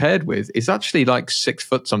guy he's paired with is actually like 6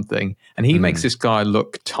 foot something, and he makes this guy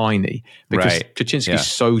look tiny because Kuczynski's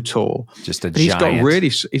so tall. Just a giant. He's got really,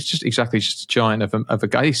 it's just a giant of a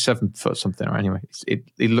guy. He's 7 foot something, or anyway,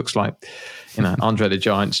 he looks like, Andre the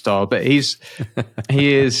Giant style, but he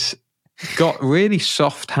is got really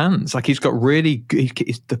soft hands. Like he's got really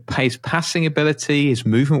his passing ability, his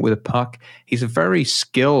movement with a puck. He's a very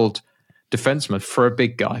skilled defenseman for a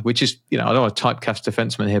big guy, which is, I don't want to typecast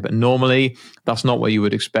defenseman here, but normally that's not what you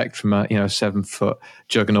would expect from a 7 foot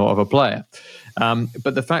juggernaut of a player.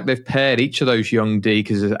 But the fact they've paired each of those young D,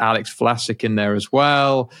 because there's Alex Vlasic in there as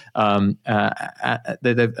well. What I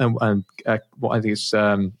think it's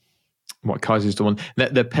what Kaiser's the one.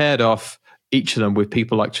 They're paired off each of them with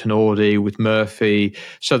people like Tenordi, with Murphy,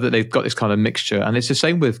 so that they've got this kind of mixture. And it's the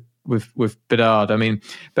same with Bedard. I mean,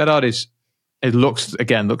 Bedard looks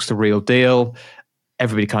the real deal.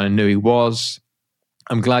 Everybody kind of knew he was.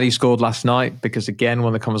 I'm glad he scored last night because, again,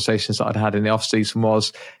 one of the conversations that I'd had in the offseason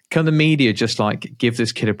was, can the media just give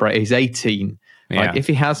this kid a break? He's 18. Like, if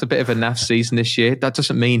he has a bit of a naff season this year, that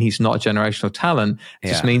doesn't mean he's not a generational talent. It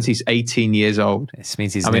just means he's 18 years old. It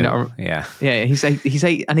means he's new. He's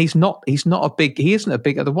 8, and he's not a big. He isn't a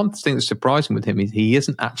big. The one thing that's surprising with him is he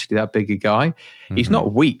isn't actually that big a guy. He's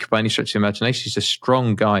not weak by any stretch of the imagination. He's a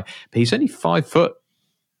strong guy, but he's only 5 foot.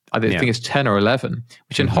 I think it's 10 or 11,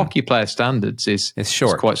 which in hockey player standards is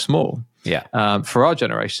quite small. Yeah, for our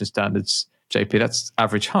generation standards. JP, that's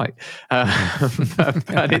average height,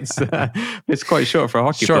 but it's quite short for a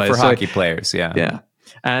hockey player. Short for hockey players, yeah.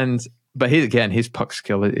 But his puck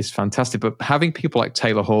skill is fantastic. But having people like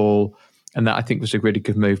Taylor Hall, and that I think was a really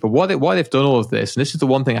good move. But why they've done all of this, and this is the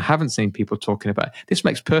one thing I haven't seen people talking about. This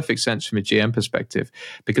makes perfect sense from a GM perspective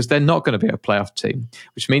because they're not going to be a playoff team,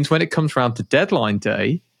 which means when it comes around to deadline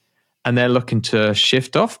day, and they're looking to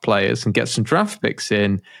shift off players and get some draft picks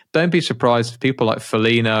in, don't be surprised if people like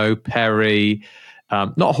Foligno, Perry,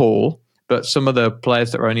 not Hall, but some of the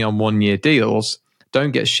players that are only on 1-year deals don't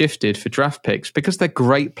get shifted for draft picks because they're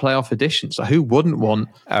great playoff additions. So who wouldn't want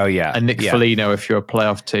a Nick Foligno if you're a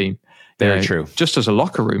playoff team? Very true. Just as a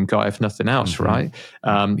locker room guy, if nothing else, right?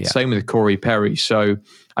 Same with Corey Perry. So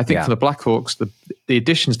I think for the Blackhawks, the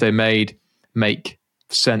additions they made make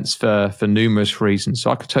sense for numerous reasons.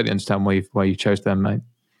 So I could totally understand why you chose them, mate.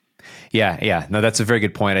 Yeah. No, that's a very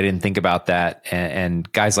good point. I didn't think about that.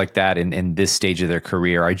 And guys like that in this stage of their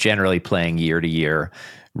career are generally playing year to year,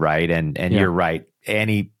 right? And you're right.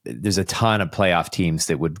 There's a ton of playoff teams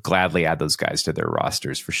that would gladly add those guys to their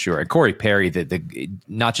rosters for sure. And Corey Perry, the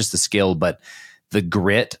not just the skill, but the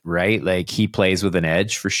grit, right? Like he plays with an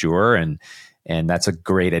edge for sure. And that's a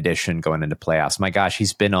great addition going into playoffs. My gosh,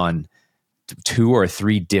 he's been on 2 or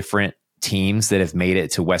 3 different teams that have made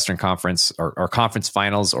it to Western Conference or conference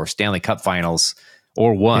finals or Stanley Cup finals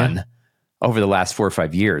or won over the last 4 or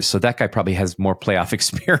 5 years. So that guy probably has more playoff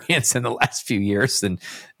experience in the last few years than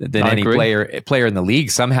any player in the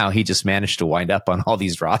league. Somehow he just managed to wind up on all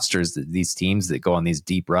these rosters, these teams that go on these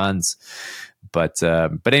deep runs. But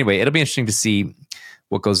anyway, it'll be interesting to see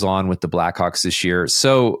what goes on with the Blackhawks this year.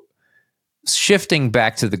 So shifting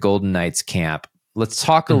back to the Golden Knights camp, let's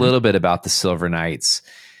talk a little bit about the Silver Knights,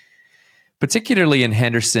 particularly in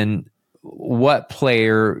Henderson. What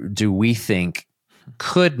player do we think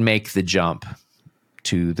could make the jump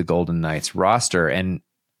to the Golden Knights roster? And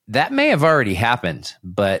that may have already happened,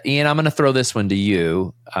 but Ian, I'm going to throw this one to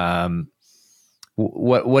you.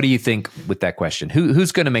 What do you think with that question?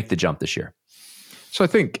 Who's going to make the jump this year? So I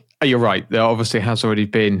think you're right. There obviously has already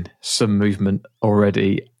been some movement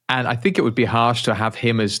already. And I think it would be harsh to have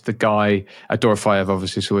him as the guy, Dorofeyev,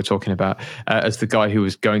 obviously, who we're talking about, as the guy who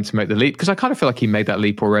was going to make the leap. Because I kind of feel like he made that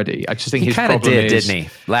leap already. I just think his problem is... He kind of did, didn't he?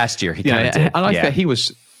 Last year, he kind of did. And I think he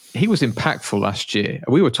was he was impactful last year.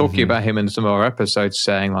 We were talking about him in some of our episodes,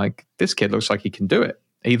 saying like, this kid looks like he can do it.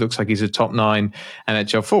 He looks like he's a top 9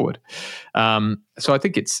 NHL forward. So I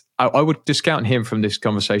think I would discount him from this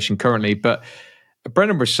conversation currently, but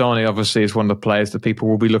Brendan Brisson obviously is one of the players that people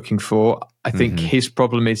will be looking for. I think his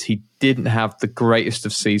problem is he didn't have the greatest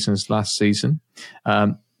of seasons last season.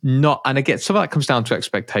 And again, some of that comes down to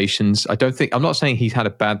expectations. I'm not saying he's had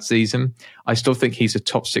a bad season. I still think he's a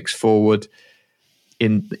top 6 forward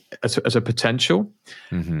as a potential,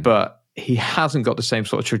 but he hasn't got the same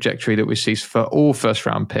sort of trajectory that we see for all first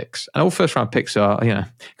round picks. And all first round picks are,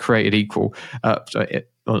 created equal,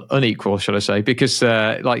 unequal, should I say? Because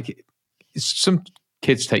some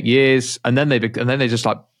kids take years and then they just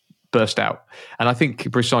like burst out. And I think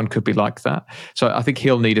Brisson could be like that. So I think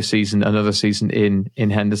he'll need another season in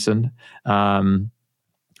Henderson, adding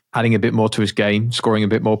a bit more to his game, scoring a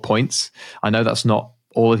bit more points. I know that's not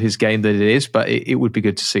all of his game that it is, but it would be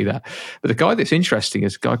good to see that. But the guy that's interesting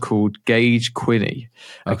is a guy called Gage Quinney.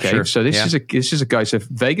 Okay, sure. So this is a guy, so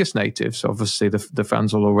Vegas native, so obviously the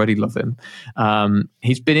fans will already love him.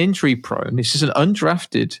 He's been injury prone. This is an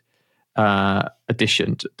undrafted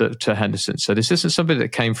addition to Henderson. So this isn't somebody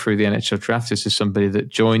that came through the NHL draft. This is somebody that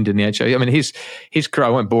joined in the NHL. I mean, his career, I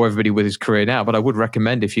won't bore everybody with his career now, but I would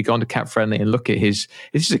recommend if you go on to Cap Friendly and look at this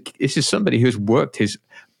is somebody who's worked his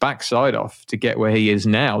backside off to get where he is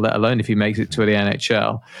now, let alone if he makes it to the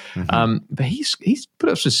NHL. But he's put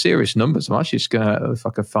up some serious numbers. I'm actually just going to, if I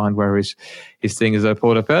can find where his thing is I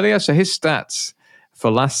pulled up earlier. So his stats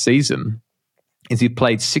for last season is he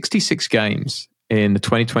played 66 games in the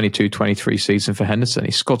 2022-23 season for Henderson.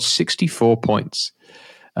 He scored 64 points,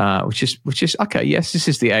 which is okay. Yes, this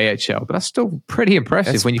is the AHL, but that's still pretty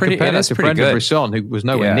impressive when you compare that to Brendan Brisson, who was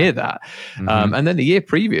nowhere near that. And then the year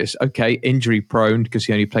previous, okay, injury prone because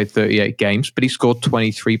he only played 38 games, but he scored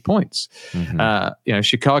 23 points.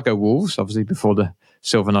 Chicago Wolves, obviously before the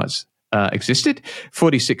Silver Knights existed,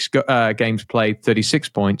 46 games played, 36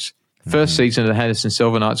 points. First season of the Henderson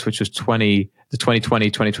Silver Knights, which was the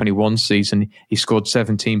 2020-2021 season, he scored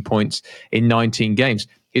 17 points in 19 games.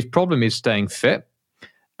 His problem is staying fit.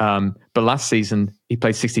 But last season he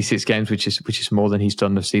played 66 games, which is more than he's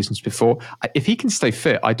done the seasons before. If he can stay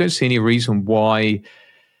fit, I don't see any reason why,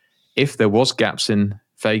 if there was gaps in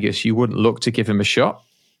Vegas, you wouldn't look to give him a shot.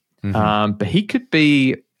 But he could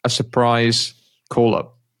be a surprise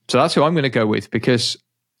call-up. So that's who I'm going to go with, because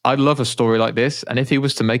I love a story like this. And if he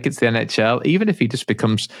was to make it to the NHL, even if he just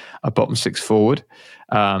becomes a bottom 6 forward,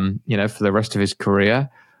 for the rest of his career,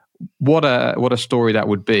 what a story that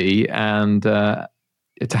would be. And to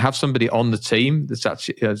have somebody on the team that's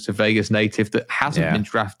actually it's a Vegas native that hasn't been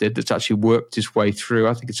drafted, that's actually worked his way through,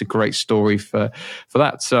 I think it's a great story for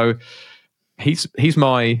that. So he's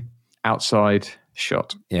my outside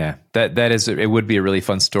shot. Yeah, that is, it would be a really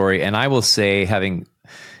fun story. And I will say, having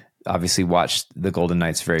obviously watched the Golden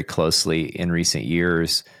Knights very closely in recent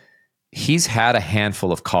years, he's had a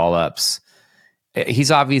handful of call-ups.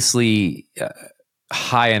 He's obviously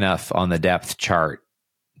high enough on the depth chart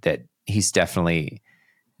that he's definitely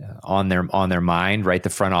on their mind, right?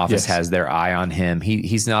 The front office has their eye on him.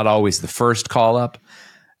 He's not always the first call-up.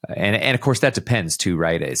 And of course that depends too,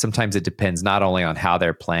 right? Sometimes it depends not only on how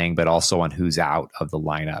they're playing, but also on who's out of the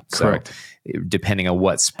lineup. Correct. So depending on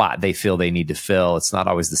what spot they feel they need to fill, it's not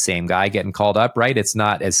always the same guy getting called up, right? It's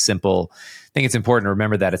not as simple. I think it's important to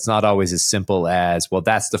remember that it's not always as simple as, well,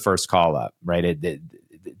 that's the first call up, right?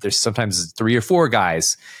 There's sometimes 3 or 4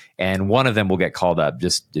 guys and one of them will get called up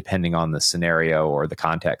just depending on the scenario or the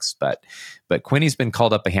context. But Quinney's been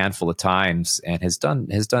called up a handful of times and has done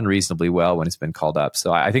reasonably well when it's been called up.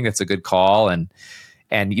 So I think that's a good call.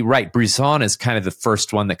 And you're right, Brisson is kind of the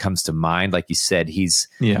first one that comes to mind. Like you said, he's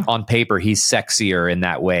on paper, he's sexier in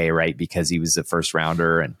that way, right? Because he was a first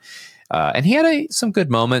rounder and he had some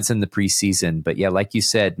good moments in the preseason. But yeah, like you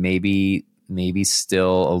said, maybe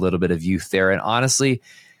still a little bit of youth there. And honestly,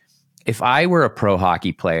 if I were a pro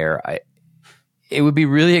hockey player, it would be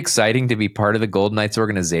really exciting to be part of the Golden Knights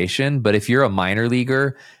organization. But if you're a minor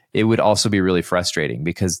leaguer, it would also be really frustrating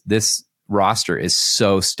because this roster is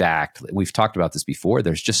so stacked. We've talked about this before.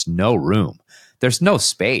 There's just no room. There's no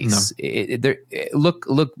space. No.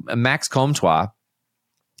 Look, Max Comtois,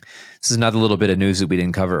 this is another little bit of news that we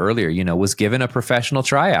didn't cover earlier, was given a professional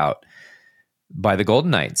tryout by the Golden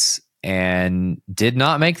Knights and did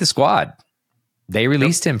not make the squad. They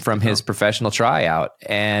released him from his professional tryout,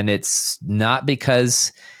 and it's not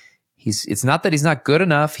because it's not that he's not good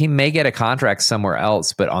enough. He may get a contract somewhere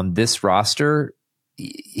else, but on this roster,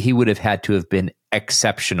 he would have had to have been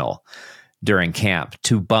exceptional during camp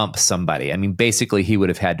to bump somebody. I mean, basically he would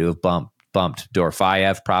have had to have bumped bumped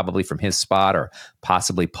Dorofeyev probably from his spot, or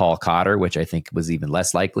possibly Paul Cotter, which I think was even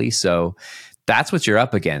less likely. So that's what you're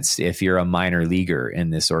up against if you're a minor leaguer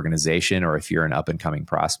in this organization, or if you're an up-and-coming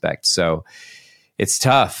prospect. So it's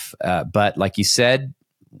tough. But like you said,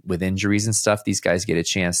 with injuries and stuff, these guys get a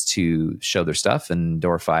chance to show their stuff. And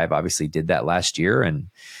Dorofeyev obviously did that last year.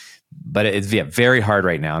 But it's very hard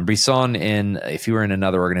right now. And Brisson, if you were in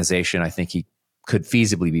another organization, I think he could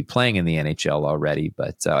feasibly be playing in the NHL already.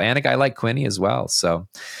 But and a guy like Quinny as well. So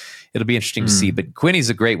it'll be interesting to see. But Quinny's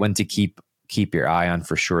a great one to keep your eye on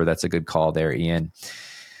for sure. That's a good call there, Ian.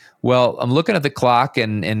 Well, I'm looking at the clock,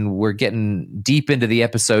 and we're getting deep into the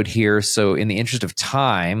episode here. So in the interest of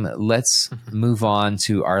time, let's move on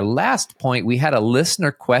to our last point. We had a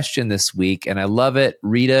listener question this week, and I love it.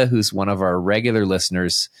 Rita, who's one of our regular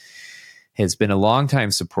listeners, has been a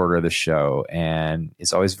longtime supporter of the show and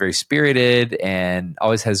is always very spirited and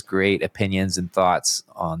always has great opinions and thoughts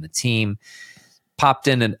on the team. Popped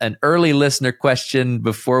in an early listener question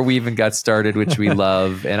before we even got started, which we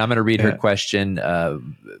love. And I'm going to read her question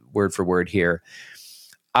word for word here.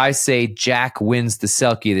 I say Jack wins the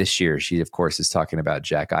Selke this year. She, of course, is talking about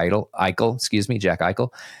Jack Eichel.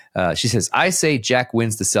 She says, I say Jack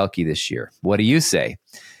wins the Selke this year. What do you say?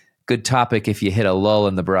 Good topic if you hit a lull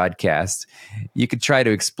in the broadcast. You could try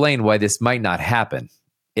to explain why this might not happen.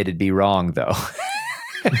 It'd be wrong, though.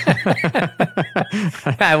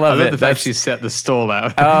 I love it. The fact she set the stall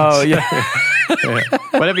out. Oh, yeah. Yeah.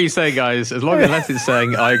 Whatever you say, guys, unless it's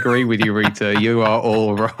saying, I agree with you, Rita, you are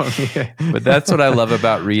all wrong. But that's what I love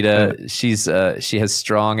about Rita. She has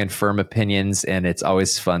strong and firm opinions, and it's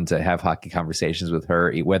always fun to have hockey conversations with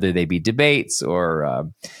her, whether they be debates or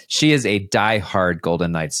she is a diehard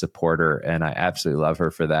Golden Knights supporter, and I absolutely love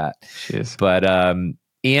her for that. She is. But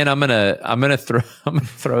Ian, I'm gonna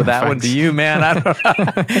throw that one to you, man.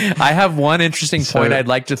 I have one interesting point I'd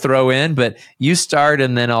like to throw in, but you start,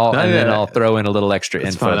 and then I'll throw in a little extra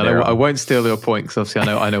info. Fine. I won't steal your point because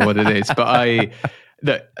obviously I know what it is. But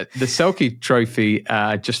the Selke Trophy,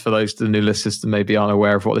 just for those the new listeners that maybe aren't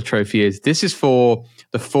aware of what the trophy is, this is for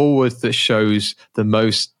the forward that shows the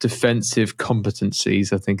most defensive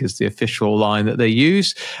competencies, I think is the official line that they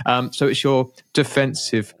use. So it's your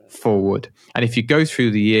defensive forward. And if you go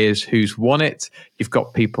through the years who's won it, you've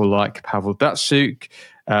got people like Pavel Datsyuk,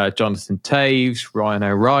 Jonathan Taves, Ryan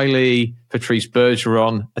O'Reilly, Patrice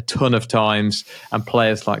Bergeron a ton of times, and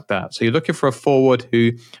players like that. So you're looking for a forward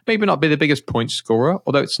who maybe not be the biggest point scorer,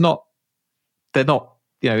 although they're not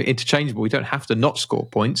interchangeable. You don't have to not score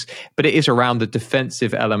points, but it is around the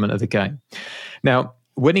defensive element of the game. Now,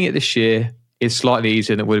 winning it this year is slightly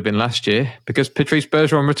easier than it would have been last year because Patrice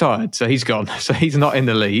Bergeron retired, so he's gone. So he's not in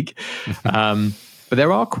the league. But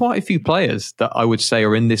there are quite a few players that I would say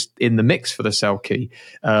are in the mix for the Selke.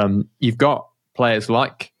 You've got players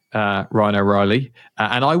like Ryan O'Reilly,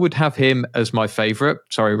 and I would have him as my favourite.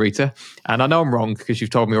 Sorry, Rita, and I know I'm wrong because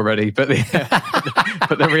you've told me already. But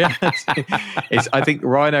the reality is, I think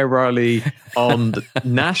Ryan O'Reilly on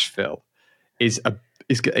Nashville is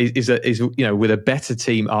with a better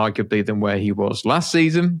team arguably than where he was last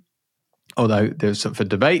season. Although there's some for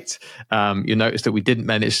debate. You notice that we didn't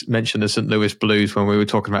mention the St. Louis Blues when we were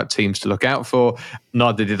talking about teams to look out for.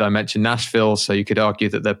 Neither did I mention Nashville, so you could argue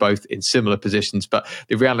that they're both in similar positions. But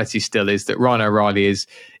the reality still is that Ryan O'Reilly is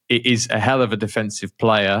a hell of a defensive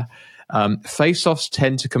player. Face-offs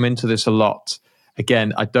tend to come into this a lot.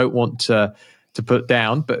 Again, I don't want to put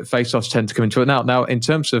down, but face-offs tend to come into it. Now, in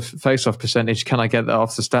terms of face-off percentage, can I get that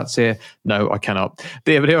off the stats here? No, I cannot.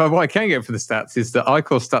 But what I can get for the stats is that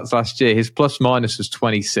Eichel's stats last year, his plus-minus was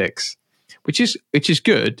 26, which is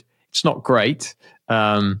good. It's not great.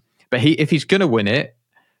 But if he's going to win it,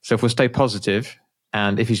 so if we'll stay positive,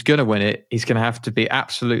 and if he's going to win it, he's going to have to be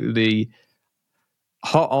absolutely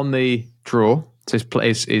hot on the draw. So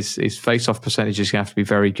his face-off percentage is going to have to be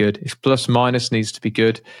very good. His plus-minus needs to be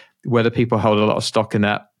good. Whether people hold a lot of stock in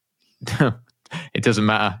that, it doesn't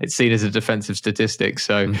matter. It's seen as a defensive statistic,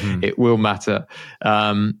 so it will matter.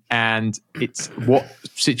 And it's what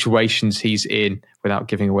situations he's in, without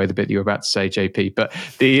giving away the bit you were about to say, JP. But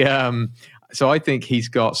so I think he's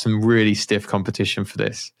got some really stiff competition for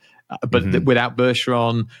this. But without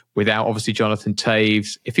Bergeron, without obviously Jonathan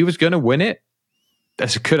Taves, if he was going to win it,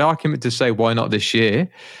 there's a good argument to say why not this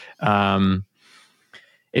year.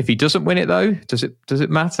 If he doesn't win it, though, does it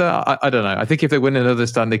matter? I don't know. I think if they win another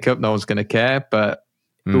Stanley Cup, no one's going to care. But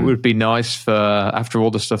it would be nice for, after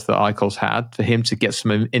all the stuff that Eichel's had, for him to get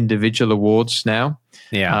some individual awards now.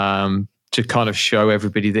 Yeah. To kind of show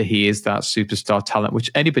everybody that he is that superstar talent, which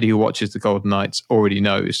anybody who watches the Golden Knights already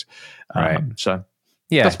knows. Right. So,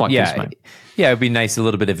 Yeah, That's my piece, mate. Yeah, it'd be nice, a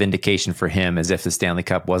little bit of vindication for him, as if the Stanley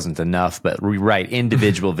Cup wasn't enough. But right,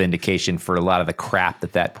 individual vindication for a lot of the crap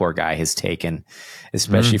that poor guy has taken,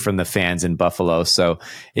 especially from the fans in Buffalo. So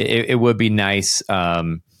it would be nice.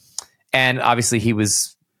 And obviously, he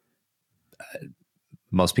was.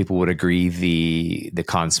 Most people would agree the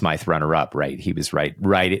Conn Smythe runner-up, right? He was right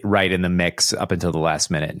in the mix up until the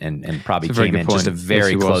last minute, and probably came in just a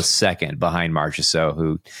very close second behind Marchessault,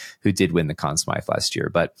 who did win the Conn Smythe last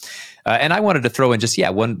year. But and I wanted to throw in just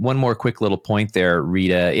one more quick little point there,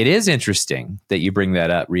 Rita. It is interesting that you bring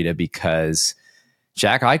that up, Rita, because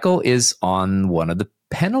Jack Eichel is on one of the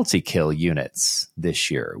penalty kill units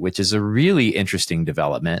this year, which is a really interesting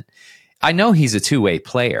development. I know he's a two-way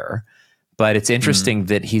player, but it's interesting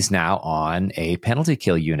that he's now on a penalty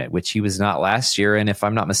kill unit, which he was not last year. And if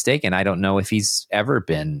I'm not mistaken, I don't know if he's ever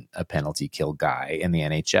been a penalty kill guy in the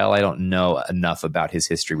NHL. I don't know enough about his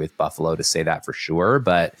history with Buffalo to say that for sure,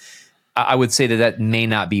 but I would say that may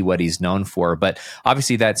not be what he's known for. But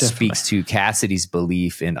obviously that speaks to Cassidy's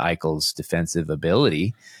belief in Eichel's defensive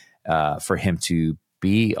ability for him to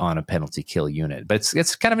be on a penalty kill unit. But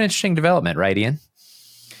it's kind of an interesting development, right, Ian?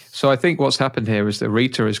 So I think what's happened here is that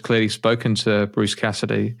Rita has clearly spoken to Bruce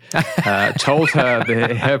Cassidy, told her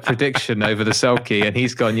her prediction over the Selke, and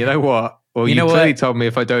he's gone, you know what? Well, you clearly told me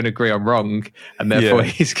if I don't agree, I'm wrong, and therefore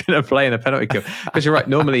he's going to play in a penalty kill. Because you're right,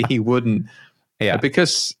 normally he wouldn't. Yeah.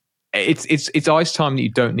 Because it's ice time that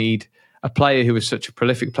you don't need a player who is such a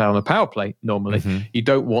prolific player on the power play. Normally, you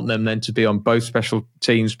don't want them then to be on both special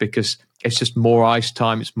teams because it's just more ice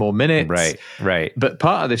time, it's more minutes. Right. But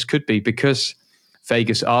part of this could be because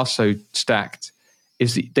Vegas are so stacked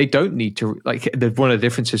is they don't need to, like, one of the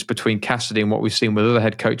differences between Cassidy and what we've seen with other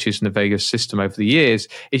head coaches in the Vegas system over the years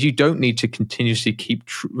is you don't need to continuously keep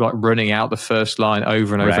running out the first line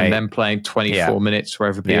over and over and then playing 24 minutes where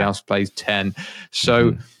everybody else plays 10.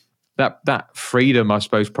 So that freedom, I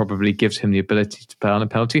suppose, probably gives him the ability to play on a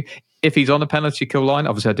penalty. If he's on a penalty kill line,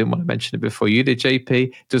 obviously I didn't want to mention it before you did,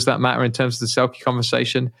 JP. Does that matter in terms of the Selke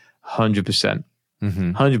conversation? 100%.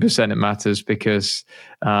 100% it matters because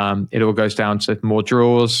it all goes down to more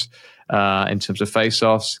draws in terms of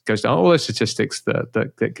face-offs, goes down all those statistics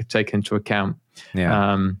that could take into account.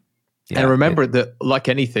 And remember that, like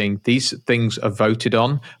anything, these things are voted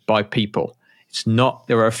on by people. It's not,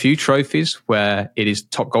 there are a few trophies where it is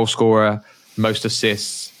top goal scorer, most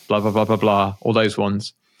assists, blah, blah, blah, blah, blah, all those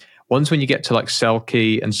ones. Ones when you get to like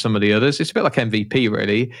Selke and some of the others, it's a bit like MVP,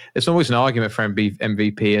 really. There's always an argument for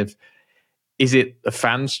MVP of, is it the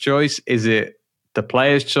fan's choice? Is it the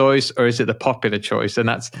player's choice? Or is it the popular choice? And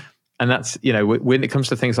that's when it comes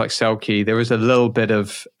to things like Selke, there is a little bit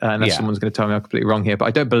of, unless someone's going to tell me I'm completely wrong here, but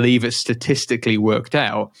I don't believe it's statistically worked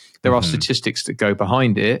out. There are statistics that go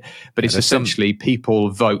behind it, but it's essentially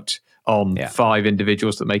people vote on 5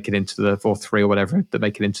 individuals that make it into or 3 or whatever, that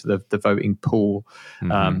make it into the voting pool.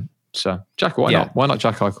 So Jack, why not? Why not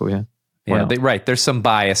Jack Eichel? Yeah. Right. There's some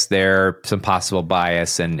bias there, some possible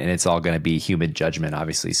bias, and it's all going to be human judgment,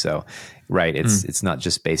 obviously. So, right, it's not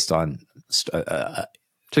just based on it's a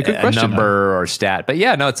good question, number or stat, but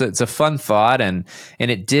it's a fun thought, and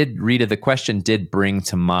it did. Rita, the question did bring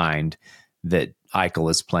to mind that Eichel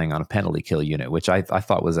is playing on a penalty kill unit, which I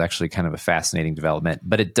thought was actually kind of a fascinating development.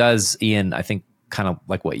 But it does, Ian, I think, kind of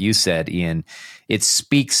like what you said, Ian, it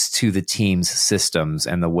speaks to the team's systems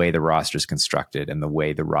and the way the roster is constructed and the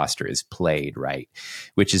way the roster is played, right?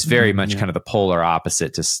 Which is very much kind of the polar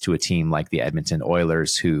opposite to a team like the Edmonton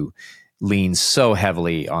Oilers, who leans so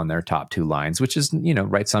heavily on their top 2 lines, which is,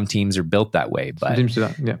 right. Some teams are built that way, but teams do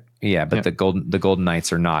that, but the Golden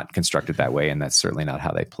Knights are not constructed that way, and that's certainly not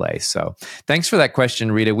how they play. So thanks for that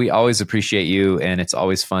question, Rita. We always appreciate you, and it's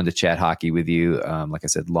always fun to chat hockey with you. Like I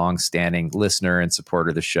said, long-standing listener and supporter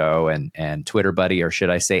of the show, and Twitter buddy, or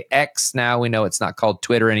should I say X now? We know it's not called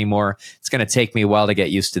Twitter anymore. It's going to take me a while to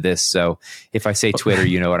get used to this, so if I say Twitter,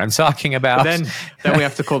 you know what I'm talking about. Then we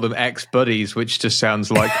have to call them X buddies, which just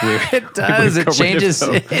sounds like it does. It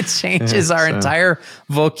changes our entire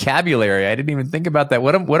vocabulary. I didn't even think about that.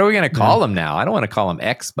 What are we going to call them now? I don't want to call them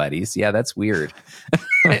X buddies. Yeah, that's weird.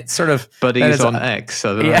 It's sort of buddies on X. I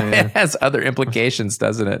don't know, it has other implications,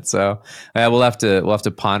 doesn't it? So we'll have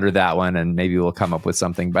to ponder that one, and maybe we'll come up with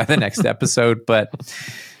something by the next episode. But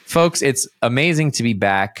folks, it's amazing to be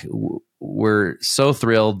back. We're so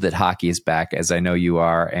thrilled that hockey is back, as I know you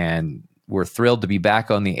are, and we're thrilled to be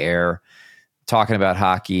back on the air, talking about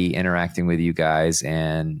hockey, interacting with you guys.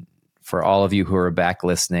 And for all of you who are back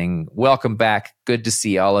listening, welcome back. Good to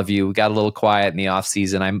see all of you. We got a little quiet in the off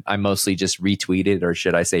season. I mostly just retweeted, or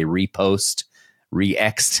should I say repost,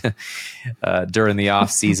 re-X'd during the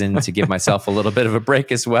off season to give myself a little bit of a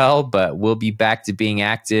break as well, but we'll be back to being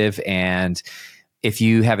active. And if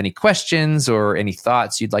you have any questions or any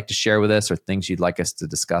thoughts you'd like to share with us or things you'd like us to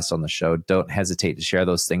discuss on the show, don't hesitate to share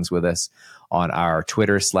those things with us on our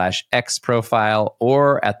Twitter/X profile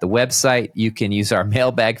or at the website. You can use our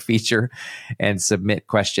mailbag feature and submit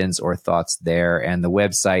questions or thoughts there. And the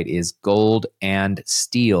website is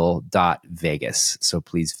goldandsteel.vegas. So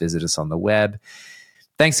please visit us on the web.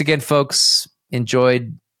 Thanks again, folks.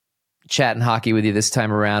 Enjoyed chatting hockey with you this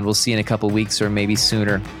time around. We'll see you in a couple weeks or maybe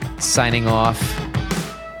sooner. Signing off.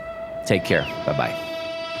 Take care. Bye-bye.